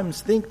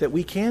sometimes think that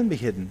we can be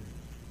hidden.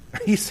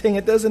 He's saying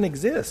it doesn't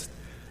exist.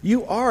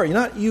 You are.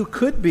 You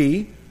could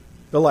be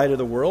the light of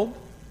the world,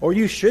 or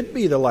you should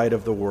be the light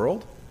of the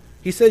world.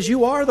 He says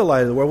you are the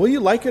light of the world, whether you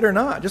like it or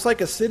not. Just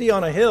like a city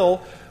on a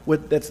hill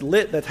that's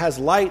lit, that has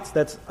lights,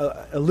 that's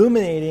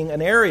illuminating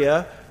an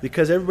area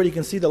because everybody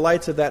can see the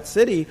lights of that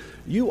city.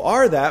 You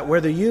are that,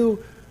 whether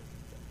you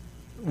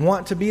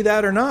want to be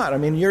that or not. I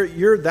mean,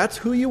 that's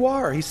who you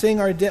are. He's saying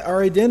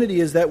our identity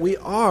is that we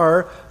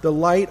are the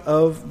light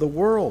of the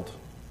world.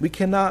 We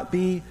cannot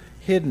be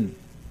hidden.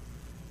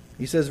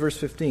 He says, verse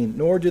 15,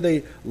 nor do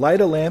they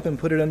light a lamp and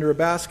put it under a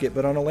basket,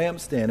 but on a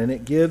lampstand, and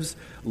it gives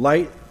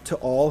light to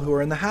all who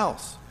are in the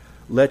house.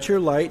 Let your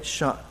light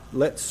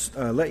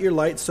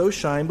so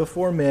shine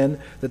before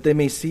men that they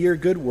may see your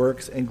good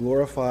works and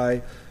glorify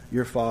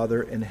your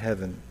Father in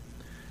heaven.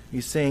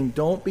 He's saying,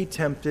 don't be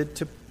tempted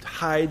to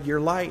hide your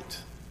light.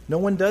 No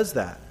one does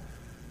that.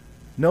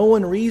 No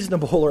one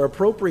reasonable or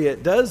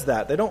appropriate does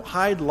that. They don't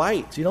hide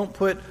lights. You don't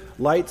put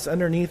lights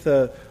underneath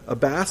a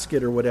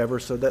basket or whatever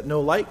so that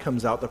no light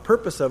comes out. The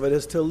purpose of it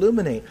is to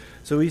illuminate.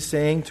 So he's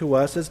saying to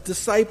us as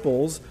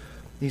disciples,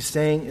 he's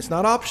saying it's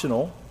not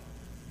optional.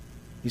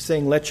 He's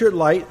saying, let your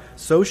light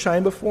so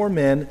shine before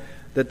men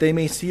that they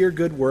may see your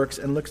good works,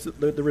 and look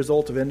at the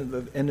result of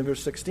end of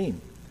verse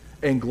 16,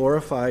 and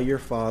glorify your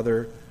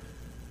Father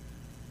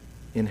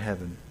in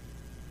heaven.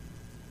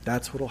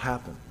 That's what will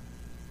happen.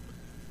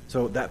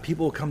 So that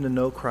people will come to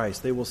know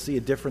Christ. They will see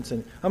a difference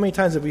in... How many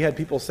times have we had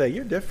people say,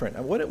 you're different?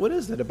 What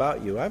is it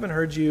about you? I haven't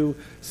heard you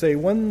say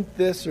one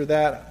this or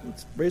that.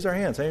 Let's raise our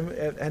hands.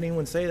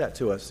 Anyone say that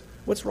to us?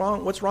 What's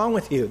wrong? What's wrong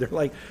with you? They're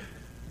like,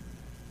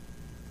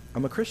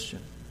 I'm a Christian.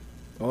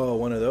 Oh,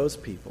 one of those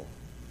people.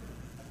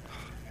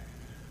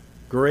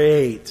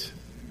 Great. So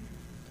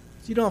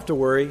you don't have to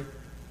worry.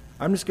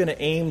 I'm just going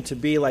to aim to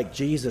be like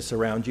Jesus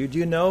around you. Do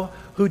you know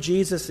who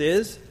Jesus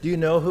is? Do you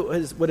know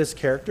what his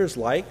character is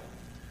like?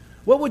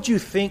 What would you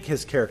think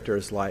his character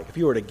is like if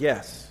you were to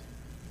guess?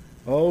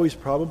 Oh, he's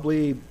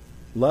probably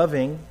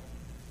loving.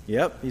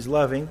 Yep, he's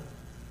loving.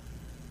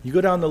 You go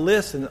down the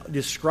list and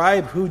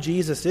describe who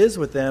Jesus is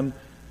with them,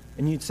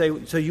 and you'd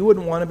say, so you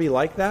wouldn't want to be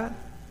like that?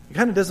 It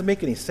kind of doesn't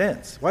make any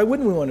sense. Why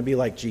wouldn't we want to be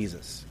like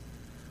Jesus?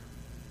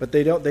 But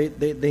they don't.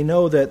 They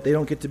know that they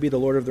don't get to be the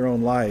Lord of their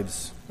own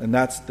lives, and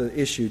that's the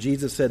issue.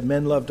 Jesus said,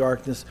 men love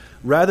darkness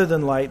rather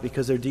than light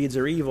because their deeds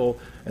are evil,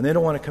 and they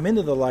don't want to come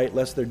into the light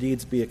lest their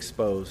deeds be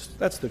exposed.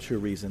 That's the true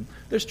reason.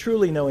 There's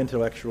truly no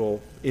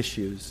intellectual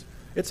issues.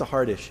 It's a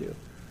heart issue.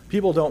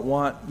 People don't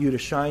want you to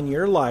shine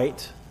your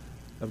light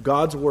of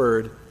God's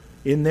word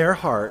in their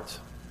heart,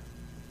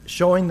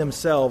 showing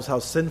themselves how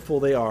sinful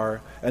they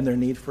are and their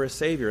need for a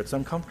Savior. It's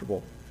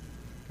uncomfortable.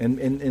 And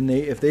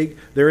if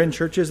they're in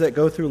churches that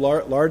go through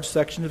large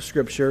sections of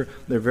Scripture,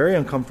 they're very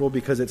uncomfortable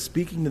because it's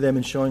speaking to them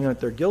and showing them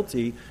that they're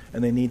guilty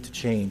and they need to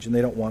change, and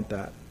they don't want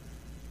that.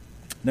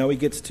 Now he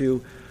gets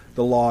to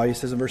the law. He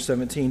says in verse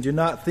 17, "Do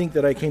not think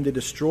that I came to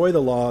destroy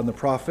the law and the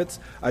prophets.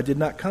 I did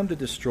not come to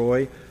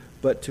destroy,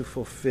 but to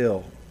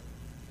fulfill.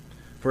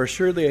 For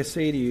assuredly I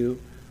say to you,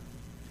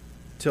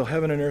 till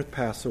heaven and earth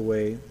pass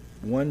away,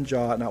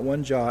 not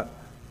one jot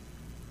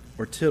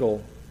or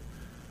tittle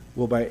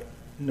will by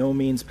no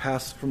means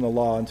pass from the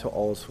law until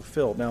all is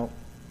fulfilled." Now,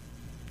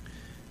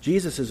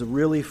 Jesus is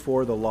really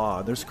for the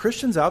law. There's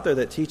Christians out there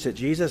that teach that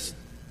Jesus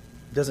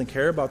doesn't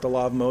care about the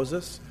law of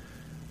Moses,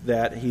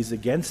 that he's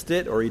against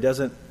it, or he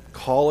doesn't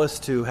call us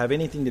to have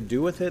anything to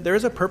do with it. There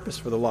is a purpose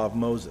for the law of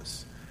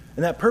Moses,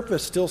 and that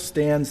purpose still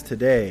stands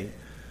today.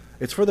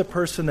 It's for the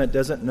person that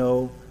doesn't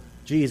know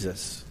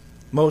Jesus,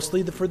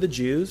 mostly for the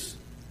Jews,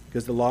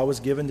 because the law was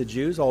given to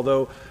Jews,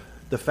 although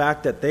the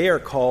fact that they are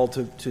called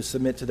to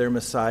submit to their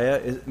Messiah,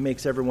 it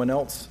makes everyone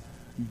else,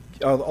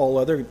 all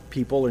other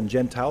people and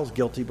Gentiles,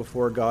 guilty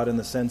before God in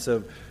the sense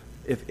of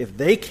if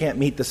they can't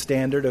meet the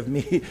standard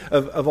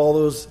of all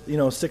those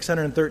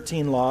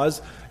 613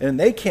 laws, and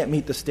they can't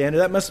meet the standard,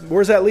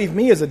 where does that leave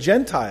me as a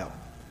Gentile?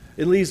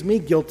 It leaves me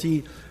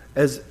guilty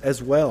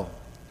as well.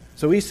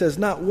 So he says,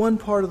 not one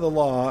part of the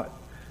law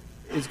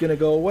is going to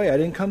go away. I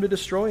didn't come to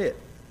destroy it.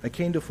 I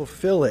came to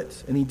fulfill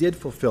it, and he did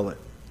fulfill it.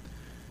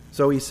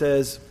 So he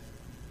says,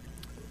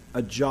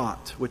 a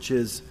jot, which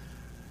is,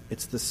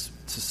 it's the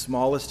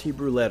smallest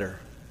Hebrew letter.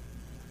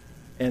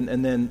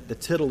 And then the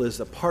tittle is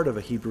a part of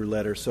a Hebrew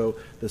letter. So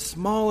the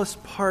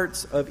smallest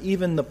parts of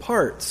even the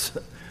parts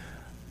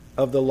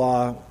of the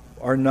law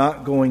are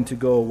not going to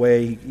go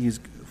away. He's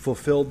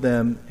fulfilled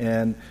them,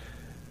 and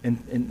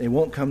they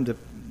won't come to,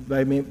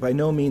 by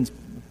no means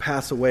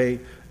pass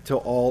away till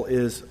all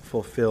is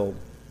fulfilled.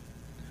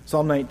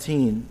 Psalm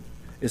 19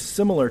 is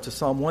similar to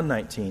Psalm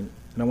 119,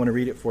 and I want to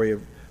read it for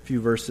you. Few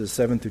verses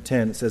 7 through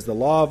 10. It says, "The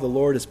law of the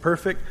Lord is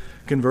perfect,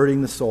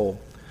 converting the soul.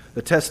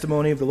 The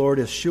testimony of the Lord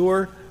is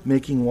sure,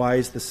 making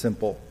wise the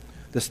simple.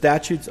 The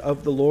statutes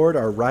of the Lord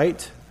are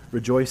right,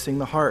 rejoicing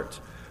the heart.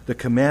 The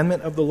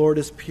commandment of the Lord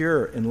is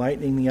pure,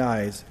 enlightening the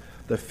eyes.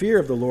 The fear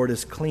of the Lord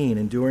is clean,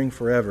 enduring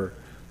forever.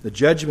 The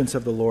judgments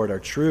of the Lord are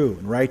true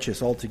and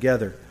righteous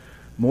altogether.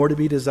 More to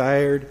be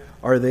desired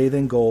are they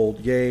than gold,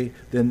 yea,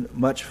 than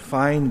much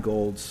fine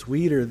gold,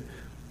 sweeter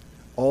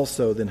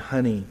also than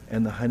honey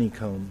and the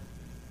honeycomb."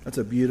 That's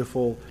a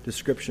beautiful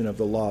description of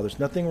the law. There's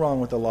nothing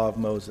wrong with the law of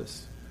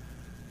Moses.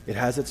 It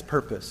has its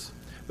purpose.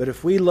 But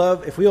if we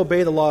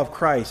obey the law of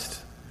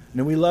Christ,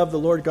 and we love the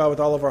Lord God with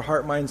all of our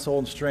heart, mind, soul,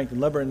 and strength,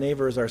 and love our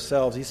neighbor as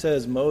ourselves, he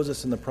says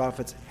Moses and the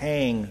prophets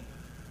hang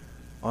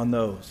on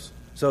those.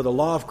 So the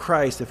law of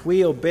Christ, if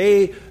we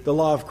obey the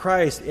law of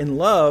Christ in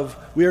love,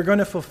 we are going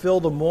to fulfill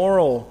the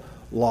moral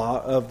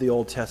law of the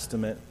Old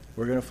Testament.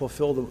 We're going to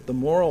fulfill the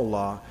moral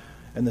law,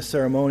 and the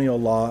ceremonial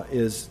law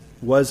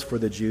was for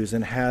the Jews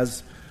and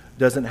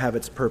doesn't have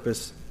its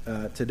purpose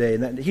today.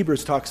 And that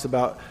Hebrews talks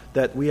about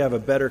that we have a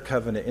better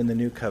covenant in the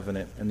new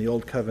covenant, and the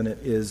old covenant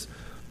is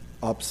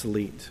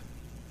obsolete.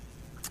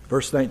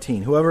 Verse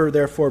 19, "Whoever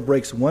therefore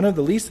breaks one of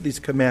the least of these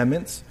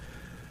commandments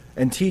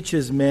and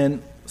teaches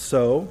men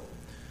so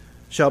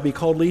shall be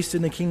called least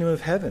in the kingdom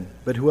of heaven.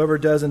 But whoever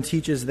does and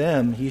teaches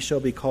them, he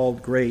shall be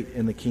called great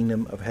in the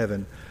kingdom of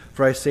heaven.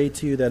 For I say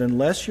to you that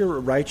unless your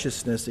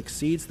righteousness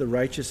exceeds the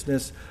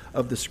righteousness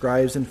of the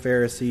scribes and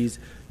Pharisees,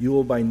 you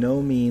will by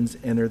no means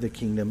enter the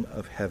kingdom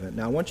of heaven."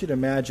 Now I want you to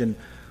imagine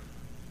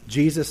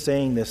Jesus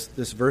saying this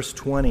verse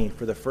 20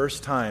 for the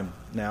first time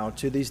now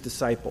to these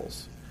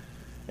disciples.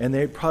 And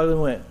they probably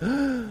went,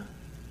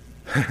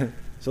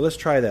 so let's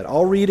try that.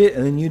 I'll read it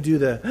and then you do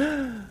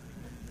the,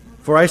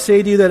 "For I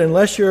say to you that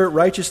unless your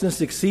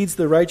righteousness exceeds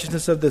the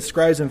righteousness of the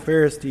scribes and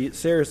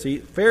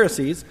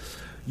Pharisees,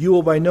 you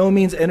will by no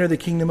means enter the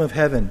kingdom of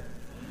heaven."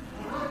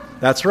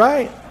 That's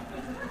right.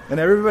 And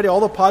everybody, all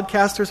the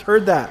podcasters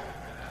heard that.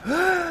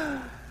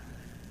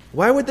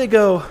 Why would they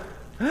go,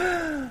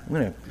 I'm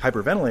going to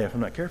hyperventilate if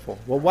I'm not careful.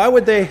 Well, why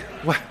would they?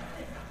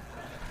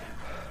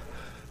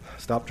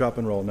 Stop, drop,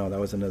 and roll. No, that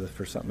was another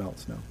for something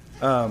else.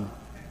 No.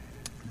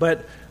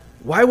 But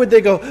why would they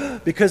go?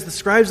 Because the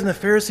scribes and the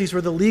Pharisees were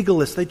the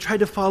legalists. They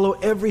tried to follow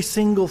every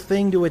single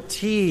thing to a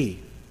T.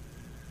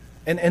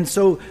 And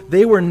so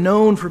they were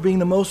known for being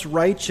the most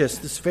righteous.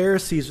 These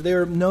Pharisees, they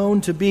were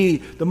known to be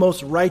the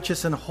most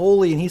righteous and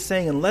holy. And he's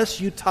saying, unless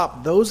you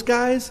top those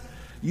guys,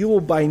 you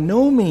will by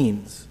no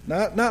means,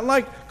 not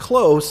like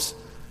close,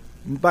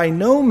 by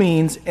no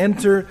means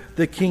enter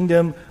the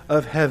kingdom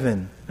of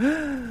heaven.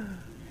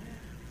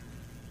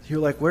 You're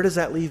like, where does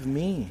that leave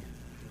me?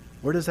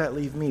 Where does that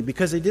leave me?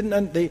 Because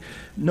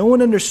no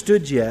one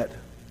understood yet,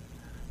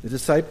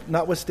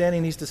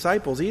 notwithstanding these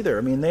disciples either.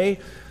 I mean,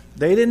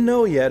 They didn't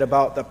know yet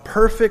about the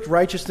perfect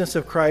righteousness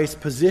of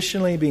Christ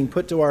positionally being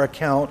put to our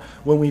account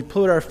when we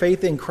put our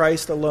faith in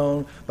Christ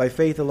alone, by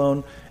faith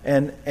alone,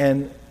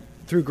 and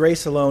through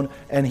grace alone,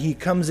 and he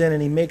comes in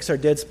and he makes our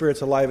dead spirits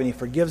alive and he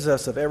forgives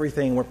us of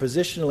everything. We're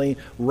positionally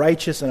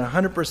righteous and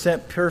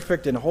 100%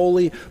 perfect and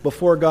holy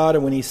before God,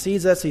 and when he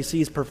sees us, he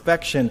sees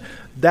perfection.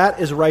 That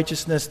is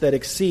righteousness that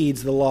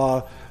exceeds the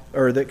law,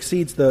 or that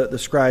exceeds the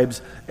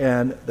scribes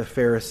and the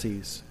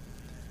Pharisees.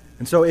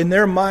 And so in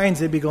their minds,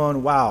 they'd be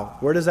going, wow,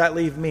 where does that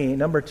leave me?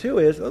 Number two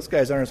is, those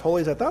guys aren't as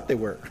holy as I thought they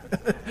were.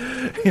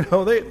 Who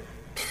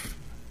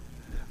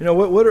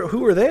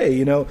are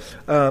they?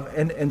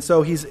 And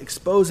so he's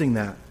exposing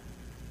that.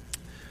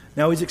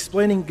 Now he's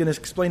going to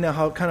explain now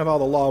how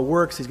the law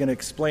works. He's going to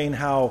explain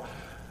how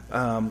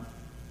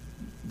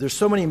there's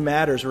so many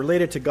matters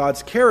related to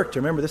God's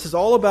character. Remember, this is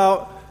all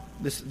about,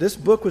 this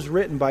book was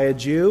written by a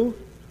Jew,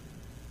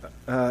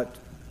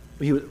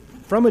 he was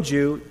from a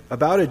Jew,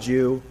 about a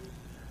Jew.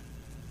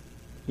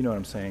 You know what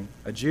I'm saying?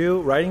 A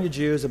Jew writing to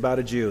Jews about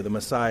a Jew, the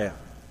Messiah.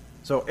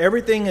 So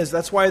everything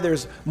that's why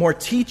there's more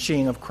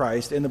teaching of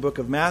Christ in the book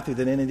of Matthew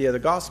than any of the other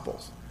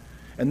Gospels.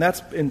 And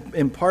that's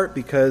in part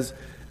because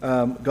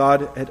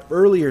God had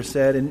earlier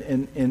said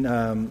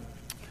in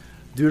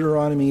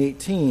Deuteronomy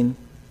 18,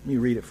 let me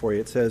read it for you.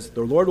 It says,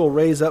 "The Lord will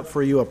raise up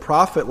for you a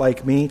prophet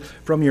like me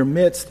from your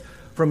midst,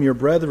 from your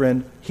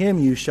brethren, him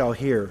you shall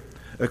hear.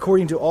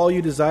 According to all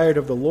you desired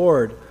of the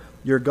Lord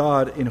your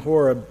God in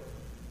Horeb,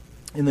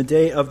 in the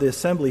day of the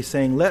assembly,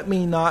 saying, let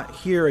me not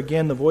hear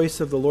again the voice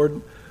of the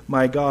Lord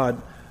my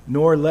God,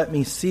 nor let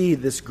me see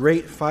this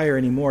great fire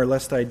anymore,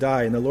 lest I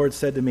die. And the Lord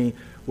said to me,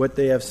 what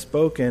they have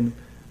spoken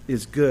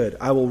is good.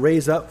 I will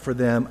raise up for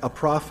them a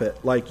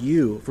prophet like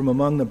you from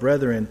among the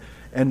brethren,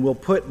 and will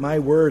put my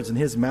words in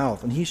his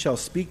mouth, and he shall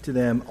speak to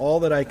them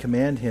all that I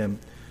command him.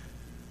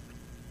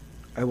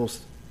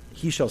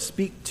 He shall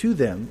speak to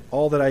them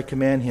all that I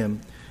command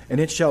him.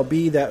 And it shall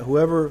be that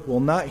whoever will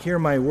not hear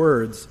my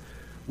words,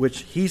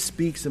 which he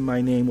speaks in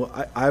my name,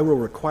 I will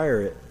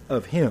require it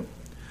of him."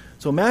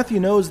 So Matthew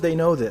knows they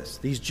know this,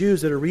 these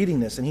Jews that are reading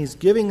this, and he's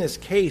giving this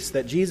case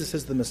that Jesus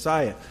is the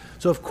Messiah.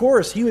 So of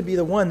course he would be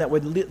the one that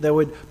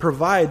would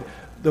provide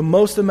the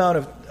most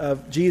amount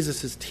of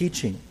Jesus'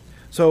 teaching.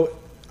 So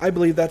I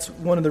believe that's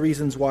one of the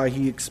reasons why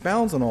he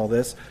expounds on all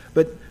this.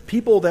 But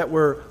people that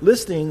were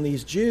listening,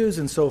 these Jews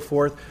and so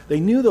forth, they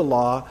knew the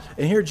law,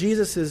 and here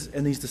Jesus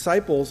and these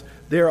disciples,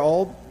 they're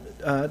all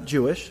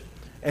Jewish,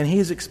 and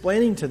he's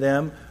explaining to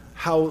them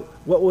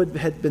what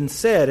had been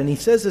said. And he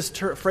says this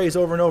phrase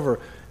over and over.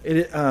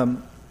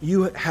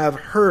 You have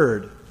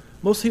heard.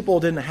 Most people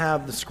didn't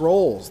have the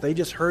scrolls. They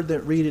just heard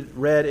that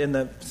read in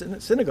the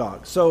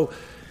synagogue. So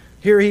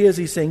here he is,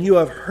 he's saying, you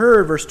have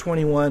heard, verse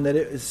 21, that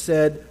it is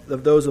said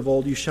of those of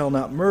old, you shall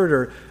not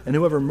murder, and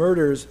whoever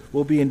murders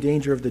will be in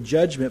danger of the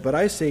judgment. But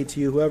I say to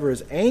you, whoever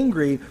is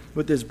angry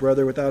with his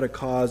brother without a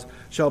cause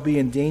shall be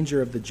in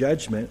danger of the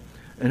judgment.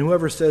 And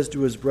whoever says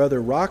to his brother,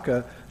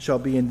 Raca, shall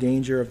be in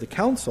danger of the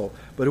council.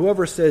 But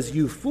whoever says,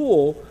 you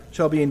fool,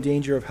 shall be in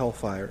danger of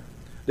hellfire.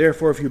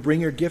 Therefore, if you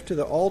bring your gift to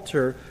the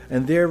altar,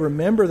 and there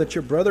remember that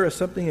your brother has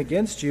something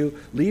against you,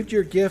 leave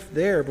your gift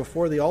there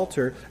before the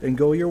altar and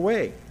go your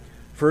way.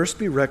 First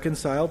be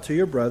reconciled to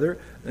your brother,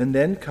 and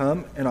then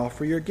come and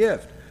offer your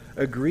gift.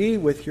 Agree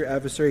with your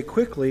adversary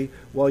quickly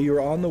while you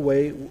are on the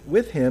way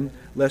with him,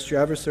 lest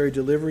your adversary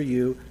deliver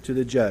you to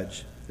the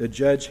judge. The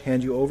judge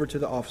hand you over to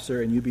the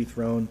officer, and you be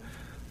thrown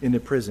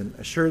into prison.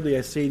 Assuredly,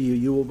 I say to you,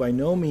 you will by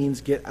no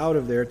means get out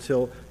of there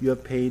till you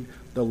have paid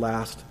the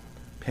last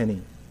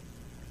penny.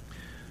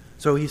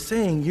 So he's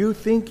saying,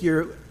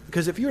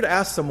 because if you were to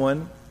ask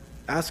someone,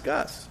 ask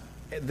us,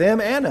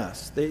 them and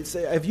us. They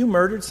say, have you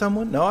murdered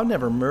someone? No, I've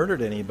never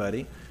murdered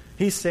anybody.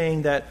 He's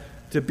saying that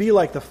to be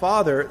like the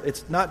Father,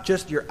 it's not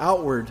just your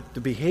outward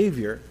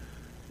behavior,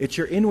 it's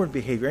your inward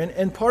behavior.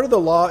 And part of the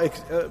law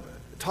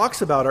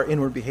talks about our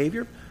inward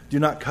behavior. Do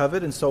not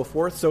covet, and so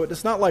forth. So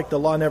it's not like the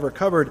law never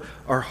covered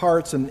our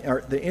hearts and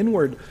the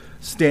inward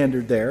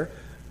standard there.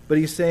 But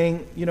he's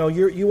saying,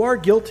 you are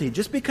guilty.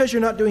 Just because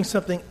you're not doing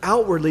something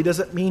outwardly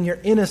doesn't mean you're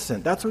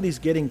innocent. That's what he's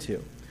getting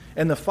to.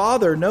 And the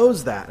Father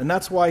knows that, and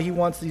that's why he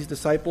wants these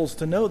disciples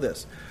to know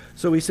this.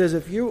 So he says,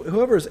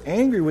 whoever is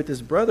angry with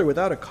his brother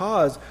without a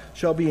cause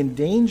shall be in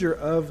danger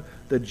of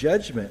the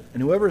judgment.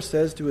 And whoever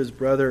says to his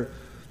brother,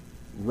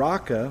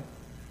 Raca,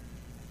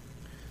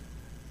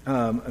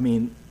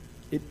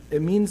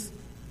 it means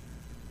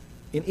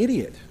an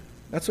idiot.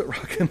 That's what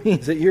Raca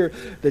means. That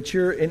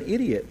you're an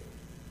idiot,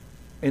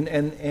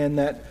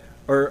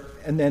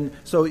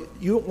 so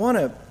you don't want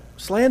to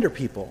slander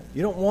people.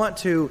 You don't want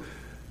to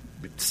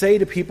say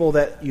to people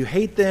that you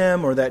hate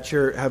them or that you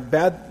have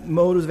bad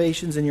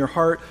motivations in your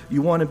heart.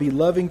 You want to be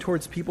loving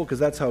towards people because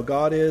that's how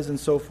God is and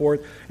so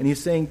forth. And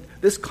he's saying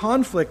this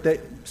conflict that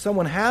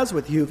someone has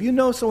with you, if you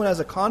know someone has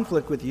a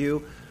conflict with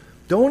you,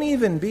 don't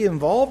even be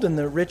involved in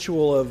the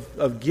ritual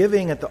of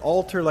giving at the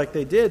altar like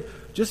they did.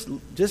 Just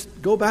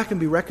go back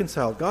and be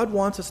reconciled. God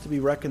wants us to be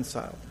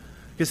reconciled.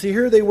 Because see,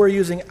 here they were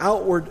using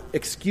outward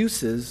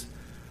excuses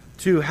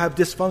to have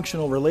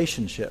dysfunctional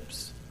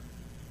relationships.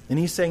 And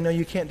he's saying, no,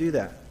 you can't do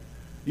that.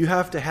 You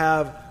have to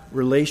have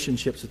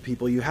relationships with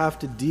people. You have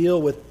to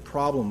deal with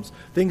problems.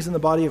 Things in the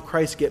body of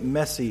Christ get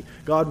messy.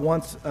 God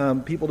wants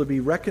people to be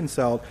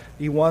reconciled.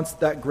 He wants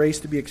that grace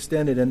to be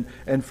extended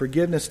and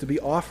forgiveness to be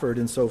offered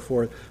and so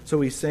forth.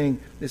 So he's saying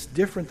it's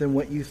different than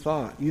what you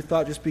thought. You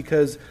thought just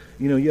because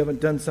you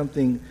haven't done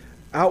something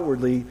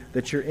outwardly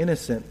that you're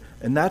innocent.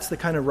 And that's the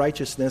kind of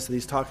righteousness that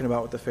he's talking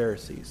about with the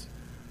Pharisees.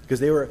 Because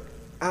they were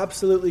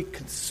absolutely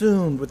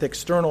consumed with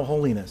external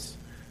holiness.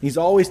 He's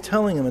always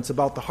telling them it's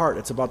about the heart,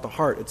 it's about the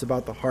heart, it's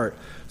about the heart.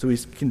 So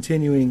he's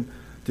continuing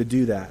to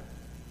do that.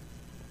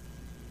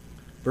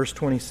 Verse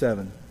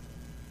 27.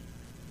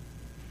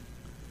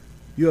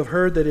 You have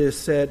heard that it is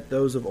said,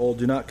 those of old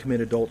do not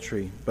commit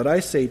adultery. But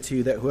I say to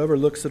you that whoever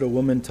looks at a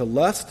woman to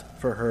lust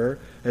for her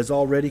has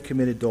already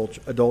committed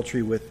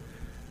adultery with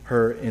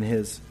her in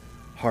his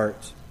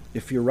heart.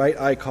 If your right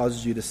eye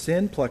causes you to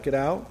sin, pluck it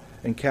out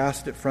and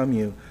cast it from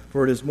you.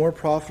 For it is more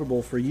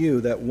profitable for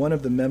you that one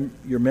of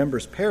your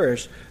members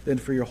perish than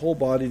for your whole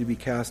body to be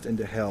cast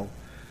into hell.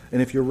 And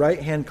if your right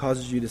hand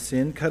causes you to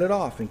sin, cut it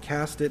off and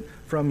cast it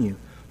from you.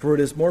 For it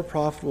is more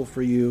profitable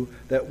for you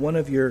that one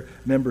of your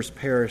members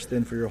perish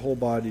than for your whole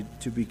body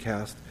to be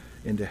cast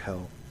into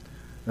hell.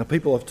 Now,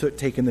 people have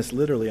taken this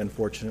literally,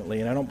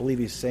 unfortunately, and I don't believe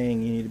he's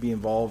saying you need to be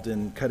involved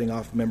in cutting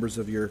off members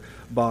of your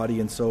body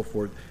and so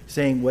forth. He's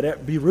saying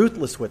be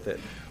ruthless with it.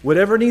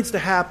 Whatever needs to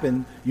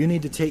happen, you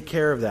need to take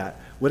care of that.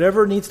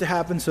 Whatever needs to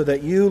happen so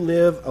that you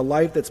live a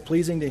life that's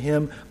pleasing to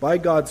him by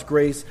God's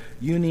grace,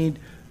 you need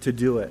to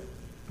do it.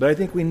 But I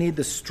think we need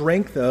the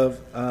strength of,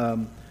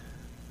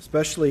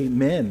 especially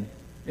men,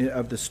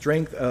 of the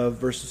strength of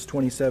verses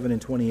 27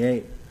 and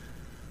 28.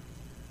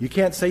 You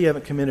can't say you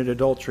haven't committed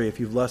adultery if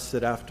you've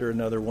lusted after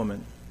another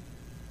woman.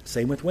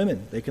 Same with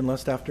women. They can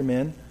lust after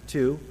men,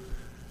 too.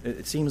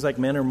 It seems like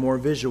men are more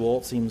visual,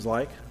 it seems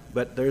like.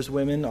 But there's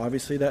women,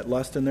 obviously, that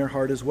lust in their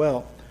heart as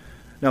well.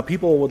 Now,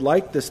 people would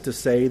like this to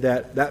say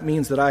that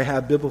means that I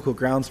have biblical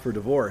grounds for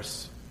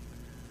divorce.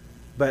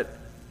 But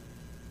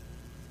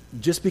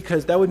just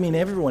because that would mean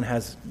everyone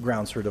has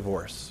grounds for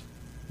divorce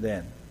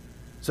then.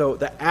 So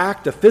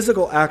the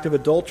physical act of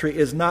adultery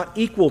is not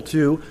equal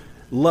to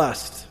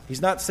lust.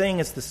 He's not saying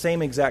it's the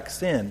same exact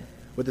sin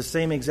with the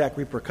same exact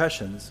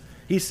repercussions.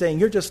 He's saying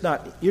you're just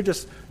not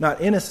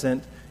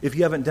innocent if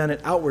you haven't done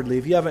it outwardly.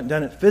 If you haven't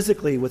done it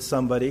physically with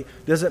somebody,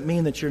 doesn't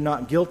mean that you're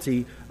not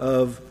guilty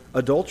of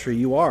adultery.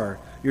 You are.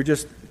 You're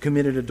just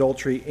committed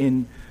adultery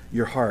in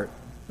your heart.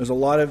 There's a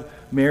lot of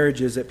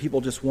marriages that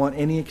people just want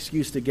any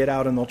excuse to get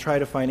out, and they'll try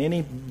to find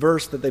any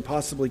verse that they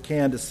possibly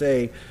can to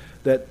say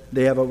that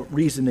they have a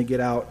reason to get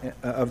out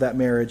of that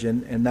marriage,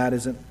 and that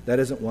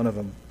isn't one of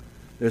them.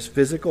 There's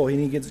physical,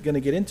 he's going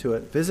to get into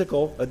it,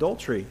 physical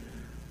adultery,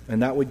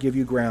 and that would give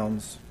you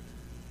grounds.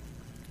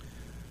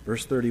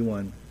 Verse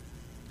 31.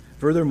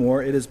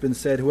 Furthermore, it has been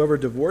said, whoever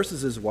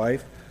divorces his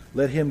wife,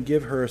 let him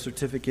give her a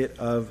certificate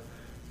of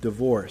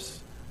divorce.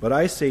 But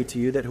I say to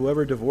you that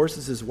whoever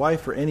divorces his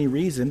wife for any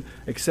reason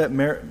except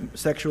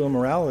sexual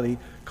immorality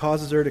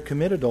causes her to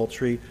commit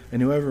adultery,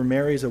 and whoever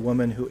marries a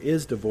woman who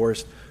is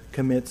divorced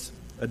commits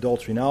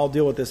adultery. Now, I'll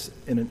deal with this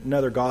in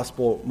another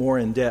gospel more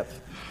in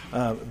depth,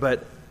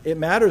 but it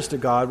matters to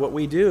God what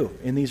we do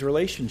in these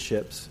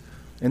relationships.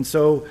 And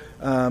so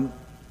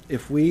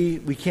if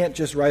we can't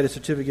just write a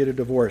certificate of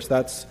divorce.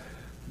 That's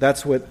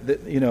what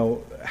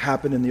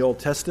happened in the Old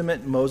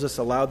Testament. Moses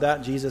allowed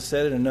that. Jesus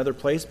said it in another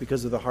place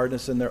because of the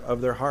hardness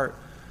of their heart.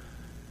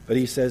 But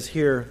he says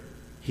here,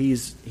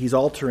 he's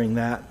altering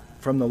that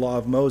from the law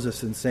of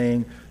Moses and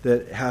saying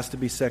that it has to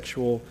be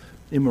sexual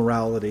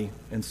immorality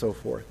and so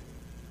forth.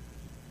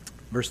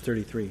 Verse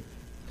 33.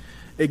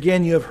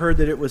 Again, you have heard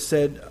that it was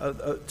said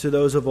to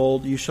those of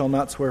old, you shall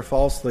not swear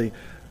falsely,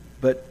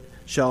 but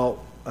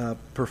shall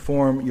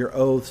perform your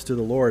oaths to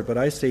the Lord. But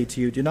I say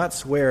to you, do not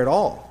swear at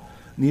all.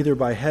 Neither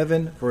by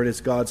heaven, for it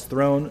is God's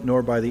throne,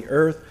 nor by the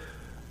earth,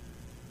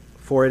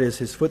 for it is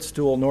his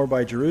footstool, nor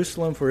by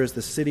Jerusalem, for it is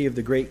the city of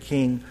the great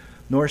king.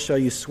 Nor shall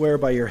you swear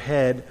by your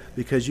head,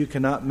 because you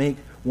cannot make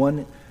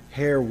one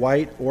hair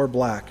white or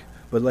black.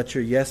 But let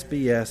your yes be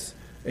yes,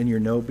 and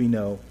your no be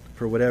no.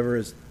 For whatever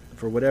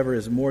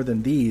is more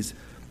than these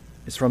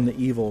is from the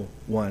evil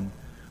one.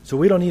 So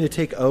we don't need to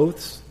take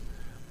oaths.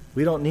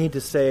 We don't need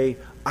to say,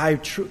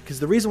 because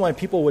the reason why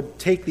people would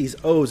take these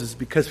oaths is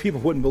because people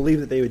wouldn't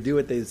believe that they would do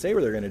what they say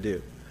they're going to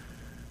do.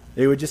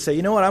 They would just say,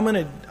 you know what, I'm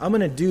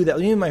going to do that.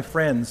 Me and my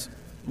friends,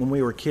 when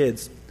we were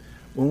kids,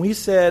 when we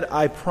said,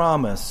 I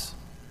promise,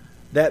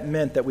 that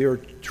meant that we were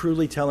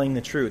truly telling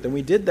the truth. And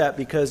we did that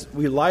because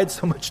we lied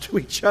so much to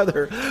each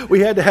other. We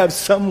had to have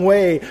some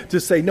way to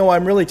say, no,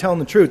 I'm really telling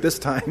the truth this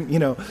time,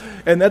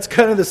 And that's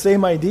kind of the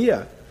same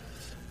idea.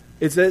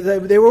 It's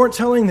that they weren't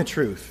telling the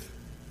truth.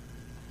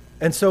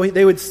 And so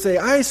they would say,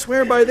 I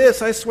swear by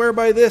this, and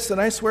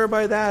I swear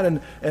by that,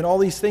 and all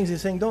these things.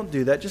 He's saying, don't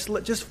do that.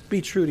 Just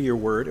be true to your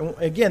word. And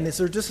again, he's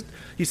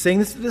saying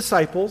this to the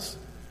disciples.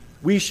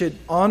 We should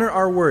honor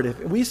our word. If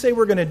we say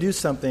we're going to do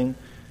something,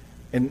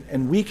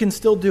 and we can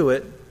still do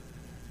it,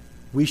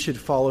 we should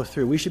follow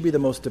through. We should be the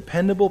most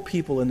dependable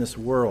people in this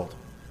world.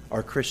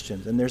 are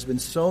Christians. And there's been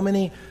so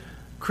many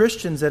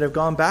Christians that have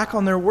gone back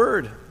on their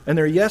word, and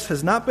their yes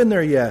has not been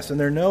their yes, and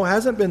their no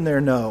hasn't been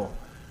their no.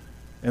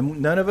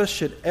 And none of us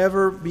should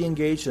ever be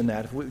engaged in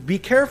that. Be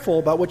careful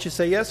about what you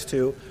say yes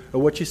to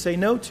or what you say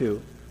no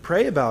to.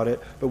 Pray about it,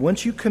 but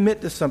once you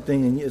commit to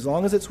something, and as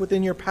long as it's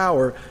within your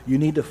power, you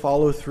need to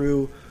follow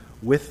through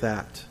with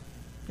that.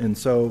 And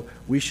so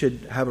we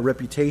should have a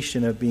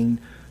reputation of being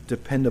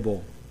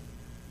dependable.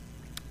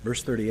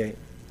 Verse 38.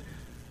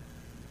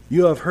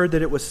 You have heard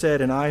that it was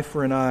said, an eye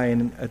for an eye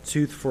and a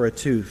tooth for a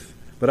tooth.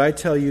 But I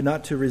tell you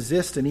not to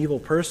resist an evil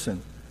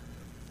person.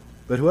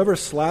 But whoever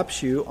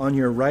slaps you on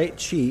your right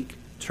cheek,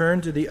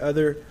 turn to the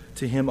other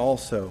to him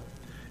also.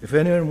 If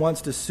anyone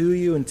wants to sue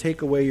you and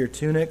take away your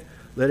tunic,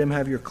 let him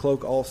have your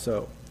cloak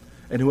also.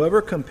 And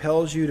whoever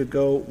compels you to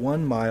go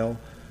 1 mile,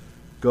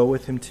 go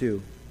with him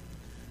 2.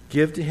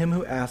 Give to him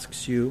who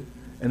asks you,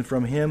 and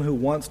from him who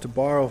wants to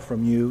borrow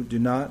from you, do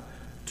not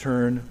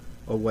turn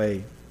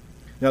away.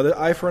 Now, the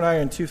eye for an eye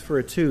and tooth for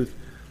a tooth,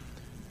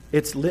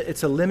 it's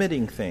a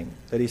limiting thing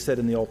that he said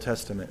in the Old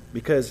Testament.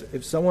 Because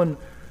if someone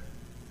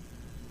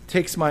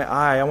takes my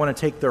eye, I want to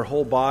take their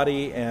whole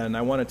body, and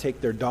I want to take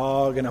their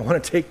dog, and I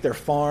want to take their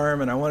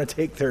farm, and I want to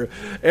take their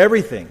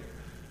everything.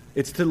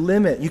 It's to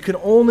limit.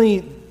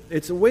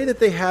 It's a way that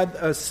they had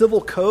a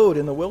civil code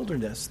in the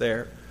wilderness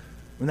there.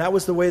 And that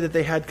was the way that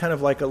they had kind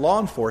of like a law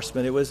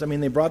enforcement.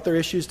 They brought their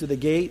issues to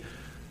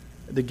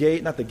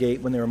not the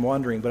gate when they were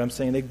wandering, but I'm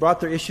saying they brought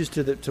their issues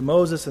to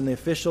Moses and the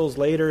officials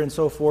later and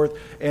so forth.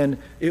 And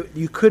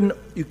you couldn't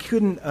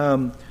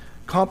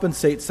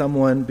compensate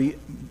someone be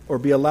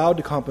allowed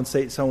to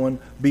compensate someone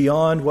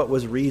beyond what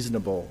was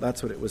reasonable.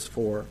 That's what it was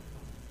for.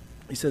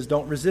 He says,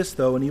 don't resist,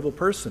 though, an evil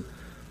person.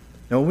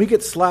 Now, when we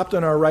get slapped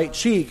on our right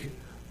cheek,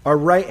 our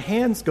right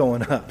hand's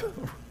going up.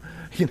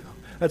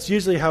 That's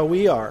usually how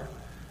we are.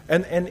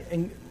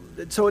 And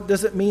so it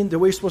doesn't mean that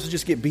we're supposed to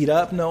just get beat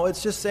up. No,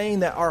 it's just saying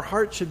that our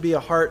heart should be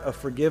a heart of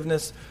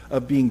forgiveness,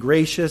 of being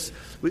gracious.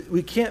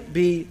 We can't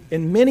be,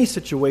 in many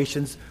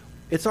situations,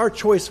 it's our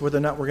choice whether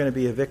or not we're going to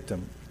be a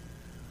victim.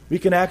 We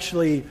can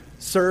actually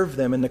serve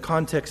them in the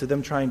context of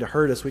them trying to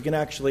hurt us. We can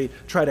actually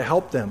try to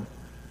help them.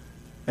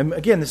 And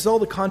again, this is all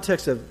the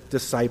context of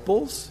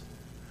disciples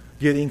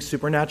getting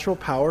supernatural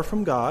power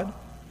from God,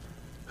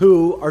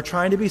 who are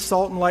trying to be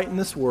salt and light in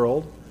this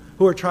world,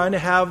 who are trying to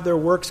have their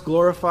works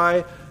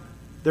glorify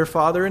their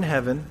Father in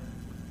heaven.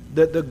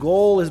 That the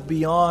goal is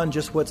beyond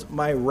just what's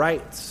my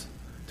rights,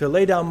 to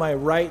lay down my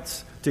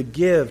rights, to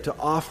give, to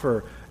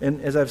offer.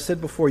 And as I've said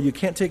before, you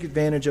can't take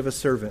advantage of a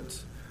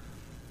servant.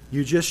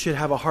 You just should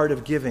have a heart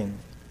of giving.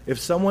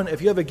 If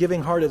you have a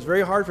giving heart, it's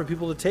very hard for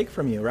people to take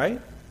from you, right?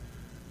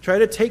 Try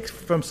to take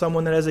from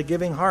someone that has a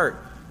giving heart.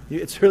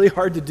 It's really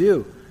hard to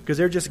do because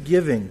they're just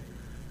giving.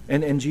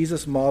 And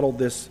Jesus modeled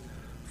this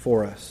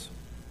for us.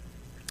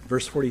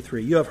 Verse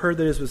 43, you have heard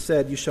that it was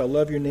said, you shall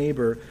love your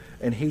neighbor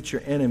and hate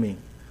your enemy.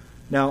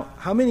 Now,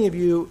 how many of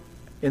you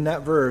in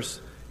that verse,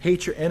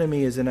 hate your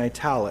enemy is in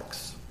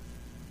italics?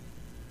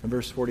 In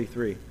verse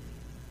 43.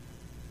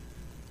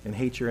 And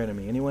hate your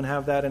enemy. Anyone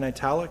have that in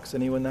italics?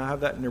 Anyone now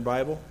have that in your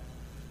Bible?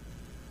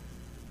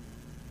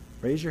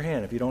 Raise your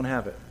hand if you don't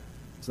have it.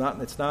 It's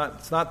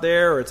not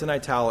there, or it's in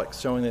italics,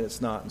 showing that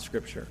it's not in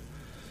Scripture.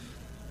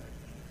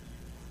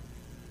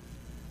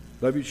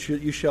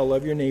 You shall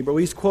love your neighbor. Well,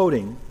 he's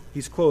quoting,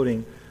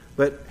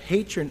 but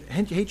hate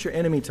your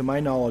enemy, to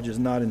my knowledge, is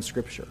not in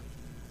Scripture.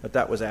 But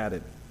that was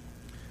added.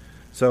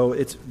 So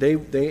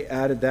they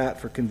added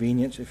that for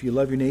convenience. If you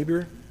love your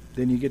neighbor,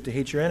 then you get to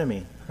hate your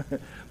enemy.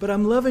 But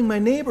I'm loving my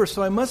neighbor,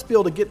 so I must be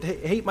able to get to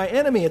hate my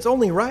enemy. It's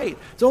only right.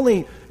 It's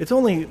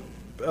only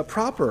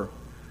proper.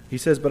 He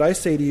says, but I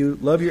say to you,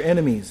 love your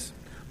enemies.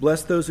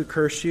 Bless those who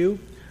curse you.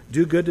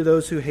 Do good to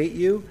those who hate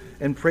you.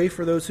 And pray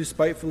for those who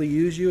spitefully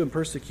use you and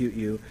persecute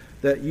you,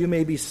 that you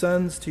may be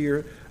sons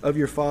of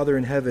your Father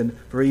in heaven.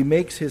 For he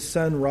makes his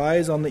sun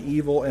rise on the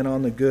evil and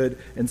on the good,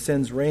 and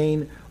sends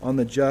rain on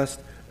the just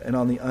and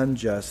on the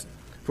unjust.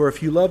 For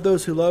if you love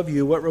those who love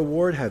you, what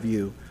reward have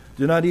you?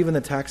 Do not even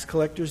the tax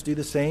collectors do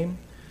the same?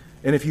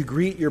 And if you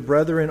greet your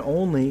brethren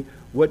only,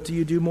 what do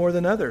you do more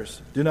than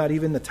others? Do not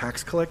even the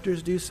tax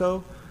collectors do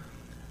so?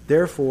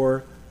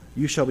 Therefore,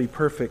 you shall be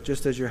perfect,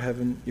 just as your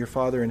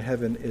Father in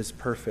heaven is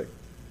perfect.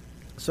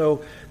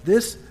 So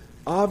this,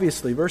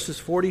 obviously, verses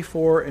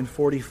 44 and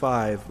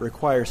 45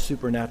 require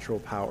supernatural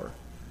power.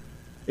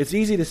 It's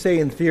easy to say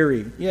in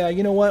theory, yeah,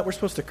 you know what? We're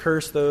supposed to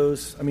curse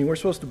those. We're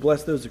supposed to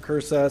bless those who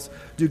curse us,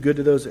 do good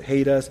to those that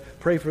hate us,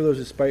 pray for those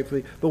who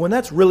spitefully. But when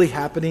that's really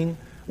happening,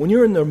 when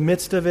you're in the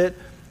midst of it,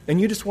 and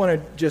you just want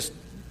to just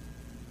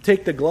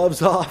take the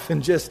gloves off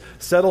and just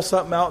settle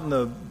something out in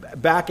the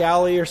back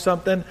alley or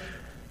something,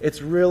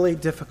 it's really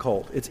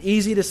difficult. It's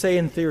easy to say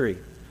in theory,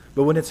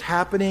 but when it's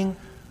happening,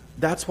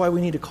 that's why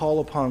we need to call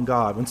upon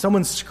God. When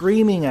someone's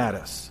screaming at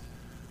us,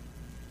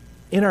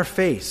 in our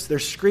face, they're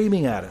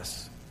screaming at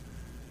us,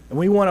 and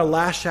we want to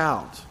lash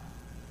out,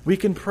 we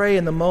can pray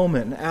in the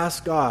moment and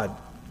ask God,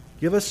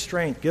 give us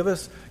strength,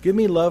 give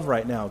me love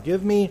right now,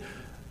 give me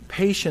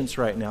patience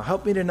right now,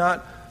 help me to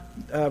not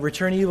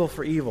return evil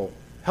for evil.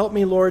 Help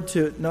me, Lord,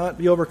 to not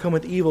be overcome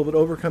with evil, but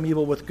overcome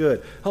evil with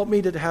good. Help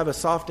me to have a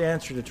soft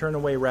answer to turn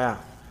away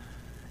wrath.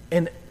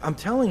 And I'm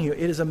telling you,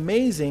 it is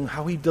amazing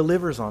how he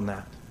delivers on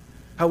that.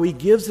 How he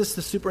gives us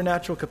the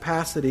supernatural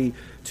capacity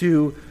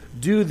to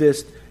do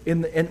this.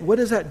 And what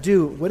does that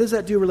do? What does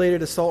that do related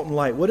to salt and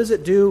light? What does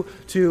it do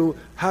to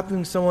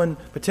having someone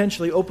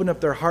potentially open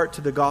up their heart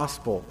to the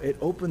gospel? It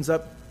opens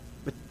up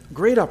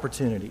great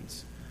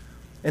opportunities.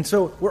 And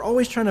so we're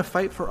always trying to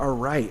fight for our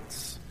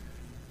rights.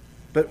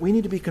 But we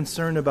need to be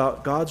concerned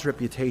about God's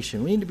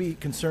reputation. We need to be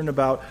concerned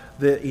about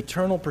the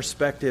eternal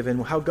perspective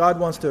and how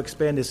God wants to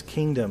expand his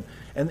kingdom.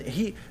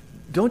 And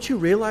don't you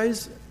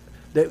realize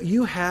that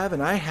you have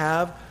and I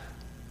have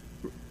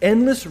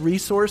endless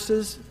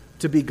resources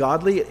to be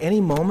godly at any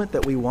moment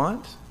that we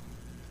want?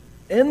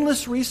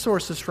 Endless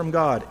resources from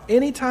God,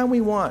 anytime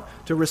we want,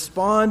 to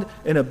respond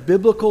in a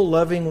biblical,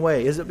 loving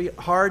way. Is it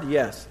hard?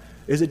 Yes.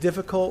 Is it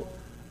difficult?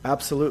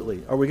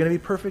 Absolutely. Are we going to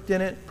be perfect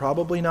in it?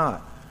 Probably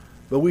not.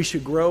 But we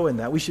should grow in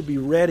that. We should be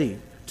ready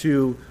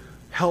to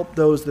help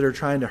those that are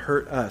trying to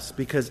hurt us,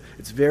 because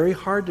it's very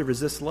hard to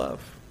resist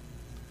love.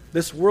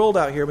 This world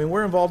out here, I mean,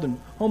 we're involved in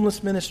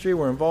homeless ministry.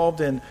 We're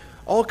involved in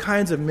all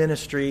kinds of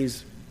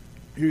ministries.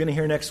 You're going to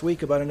hear next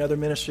week about another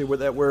ministry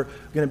that we're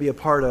going to be a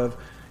part of.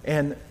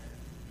 And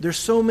there's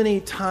so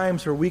many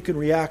times where we could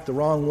react the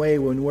wrong way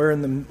when we're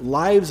in the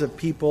lives of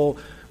people,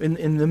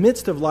 in the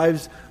midst of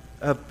lives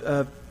of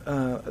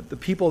the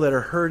people that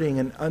are hurting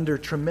and under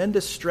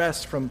tremendous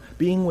stress from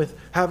being with,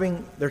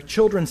 having their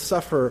children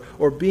suffer,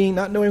 or being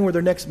not knowing where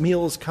their next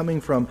meal is coming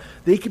from.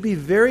 They could be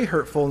very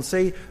hurtful and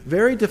say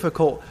very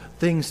difficult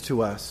things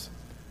to us.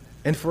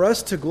 And for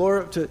us to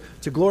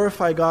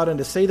glorify God and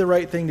to say the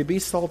right thing, to be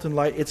salt and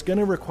light, it's going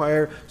to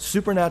require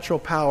supernatural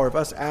power of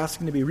us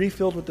asking to be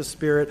refilled with the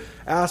Spirit,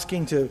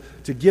 asking to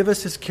give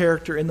us his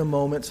character in the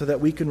moment so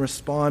that we can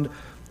respond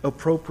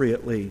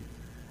appropriately.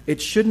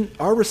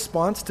 Our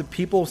response to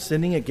people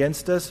sinning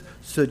against us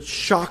should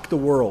shock the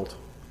world.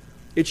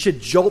 It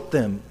should jolt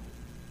them.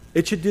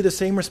 It should do the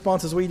same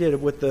response as we did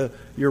with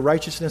your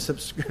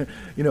righteousness,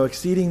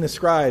 exceeding the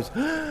scribes.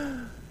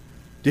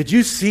 Did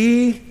you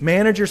see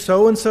manager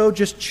so-and-so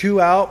just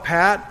chew out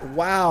Pat?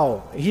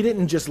 Wow. He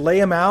didn't just lay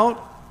him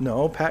out.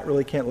 No, Pat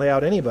really can't lay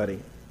out anybody.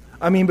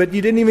 I mean, but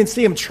you didn't even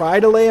see him try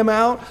to lay him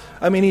out.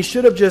 I mean, he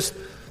should have just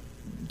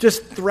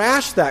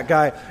thrashed that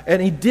guy,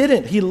 and he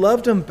didn't. He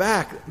loved him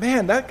back.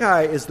 Man, that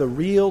guy is the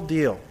real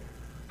deal.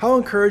 How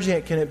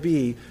encouraging can it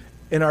be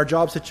in our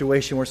job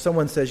situation where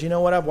someone says, you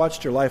know what, I've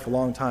watched your life a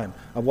long time.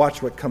 I've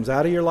watched what comes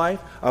out of your life.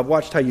 I've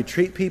watched how you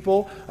treat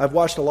people. I've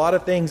watched a lot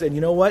of things, and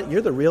you know what?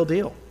 You're the real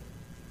deal.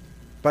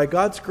 By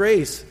God's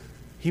grace,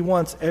 he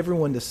wants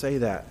everyone to say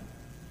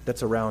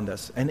that's around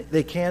us. And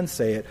they can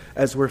say it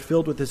as we're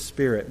filled with his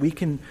Spirit. We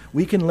can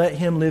let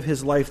him live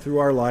his life through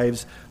our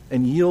lives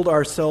and yield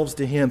ourselves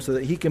to him so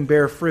that he can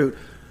bear fruit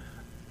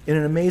in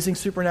an amazing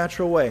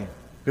supernatural way.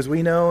 Because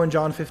we know in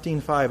John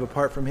 15:5,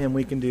 apart from him,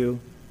 we can do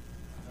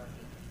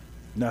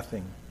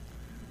nothing.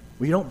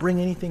 We don't bring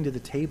anything to the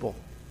table.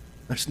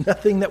 There's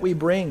nothing that we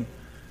bring.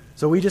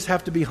 So we just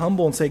have to be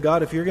humble and say,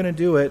 God, if you're going to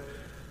do it,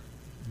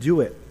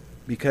 do it.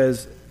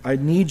 Because I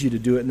need you to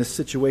do it in this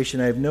situation.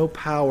 I have no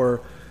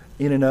power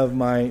in and of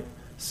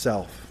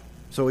myself.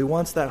 So he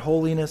wants that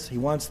holiness. He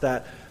wants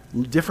that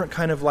different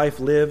kind of life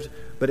lived.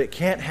 But it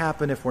can't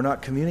happen if we're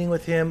not communing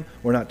with him.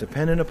 We're not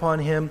dependent upon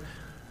him.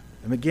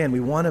 And again, we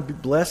want to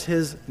bless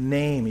his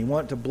name. We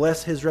want to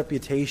bless his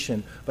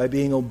reputation by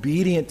being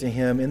obedient to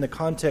him in the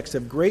context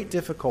of great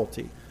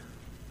difficulty.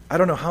 I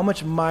don't know how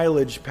much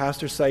mileage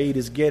Pastor Saeed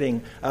is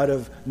getting out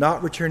of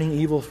not returning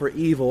evil for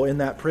evil in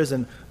that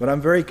prison, but I'm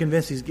very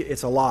convinced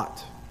it's a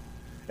lot.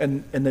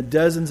 And the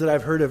dozens that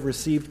I've heard have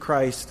received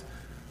Christ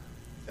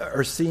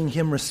are seeing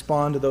him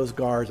respond to those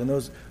guards, and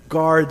those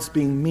guards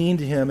being mean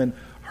to him and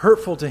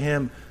hurtful to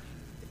him.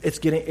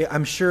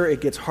 I'm sure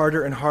it gets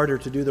harder and harder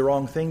to do the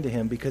wrong thing to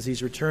him because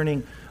he's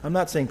returning, I'm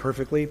not saying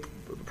perfectly,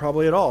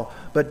 probably at all,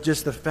 but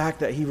just the fact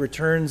that he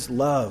returns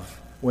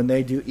love when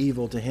they do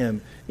evil to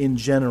him in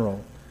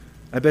general.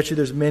 I bet you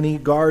there's many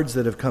guards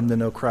that have come to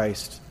know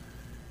Christ.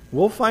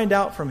 We'll find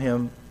out from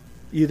him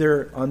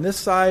either on this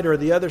side or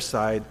the other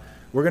side.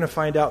 We're going to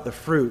find out the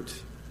fruit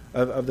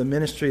of the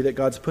ministry that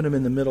God's put him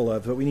in the middle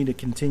of, but we need to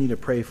continue to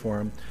pray for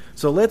him.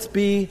 So let's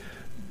be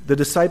the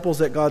disciples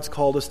that God's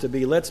called us to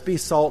be. Let's be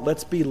salt.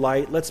 Let's be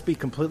light. Let's be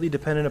completely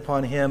dependent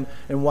upon him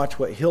and watch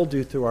what he'll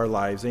do through our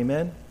lives.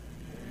 Amen?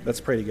 Let's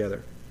pray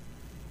together.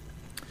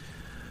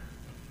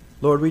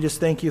 Lord, we just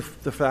thank you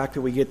for the fact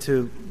that we get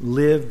to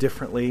live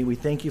differently. We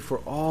thank you for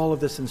all of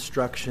this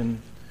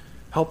instruction.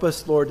 Help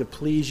us, Lord, to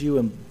please you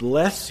and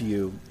bless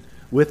you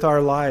with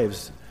our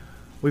lives.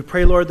 We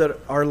pray, Lord, that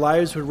our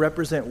lives would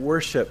represent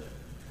worship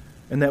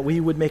and that we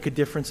would make a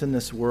difference in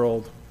this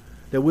world.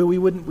 That we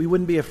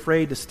wouldn't be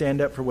afraid to stand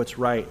up for what's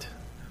right,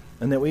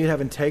 and that we would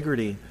have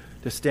integrity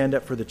to stand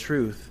up for the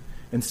truth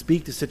and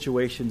speak to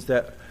situations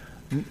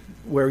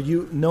where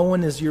no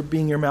one is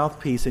being your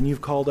mouthpiece and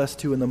you've called us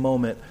to in the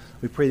moment.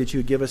 We pray that you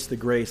would give us the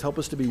grace. Help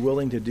us to be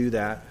willing to do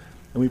that.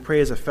 And we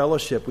pray as a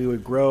fellowship we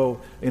would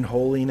grow in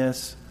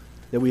holiness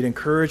that we'd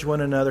encourage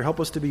one another. Help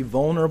us to be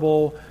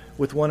vulnerable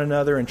with one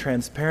another and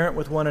transparent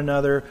with one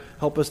another.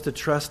 Help us to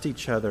trust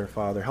each other,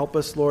 Father. Help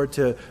us, Lord,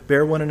 to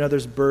bear one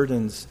another's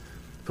burdens,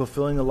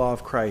 fulfilling the law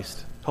of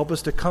Christ. Help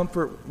us to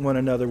comfort one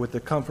another with the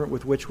comfort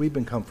with which we've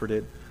been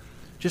comforted.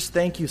 Just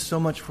thank you so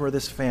much for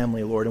this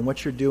family, Lord, and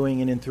what you're doing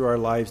in and through our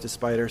lives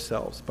despite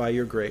ourselves. By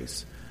your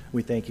grace,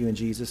 we thank you in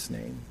Jesus'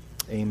 name.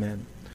 Amen.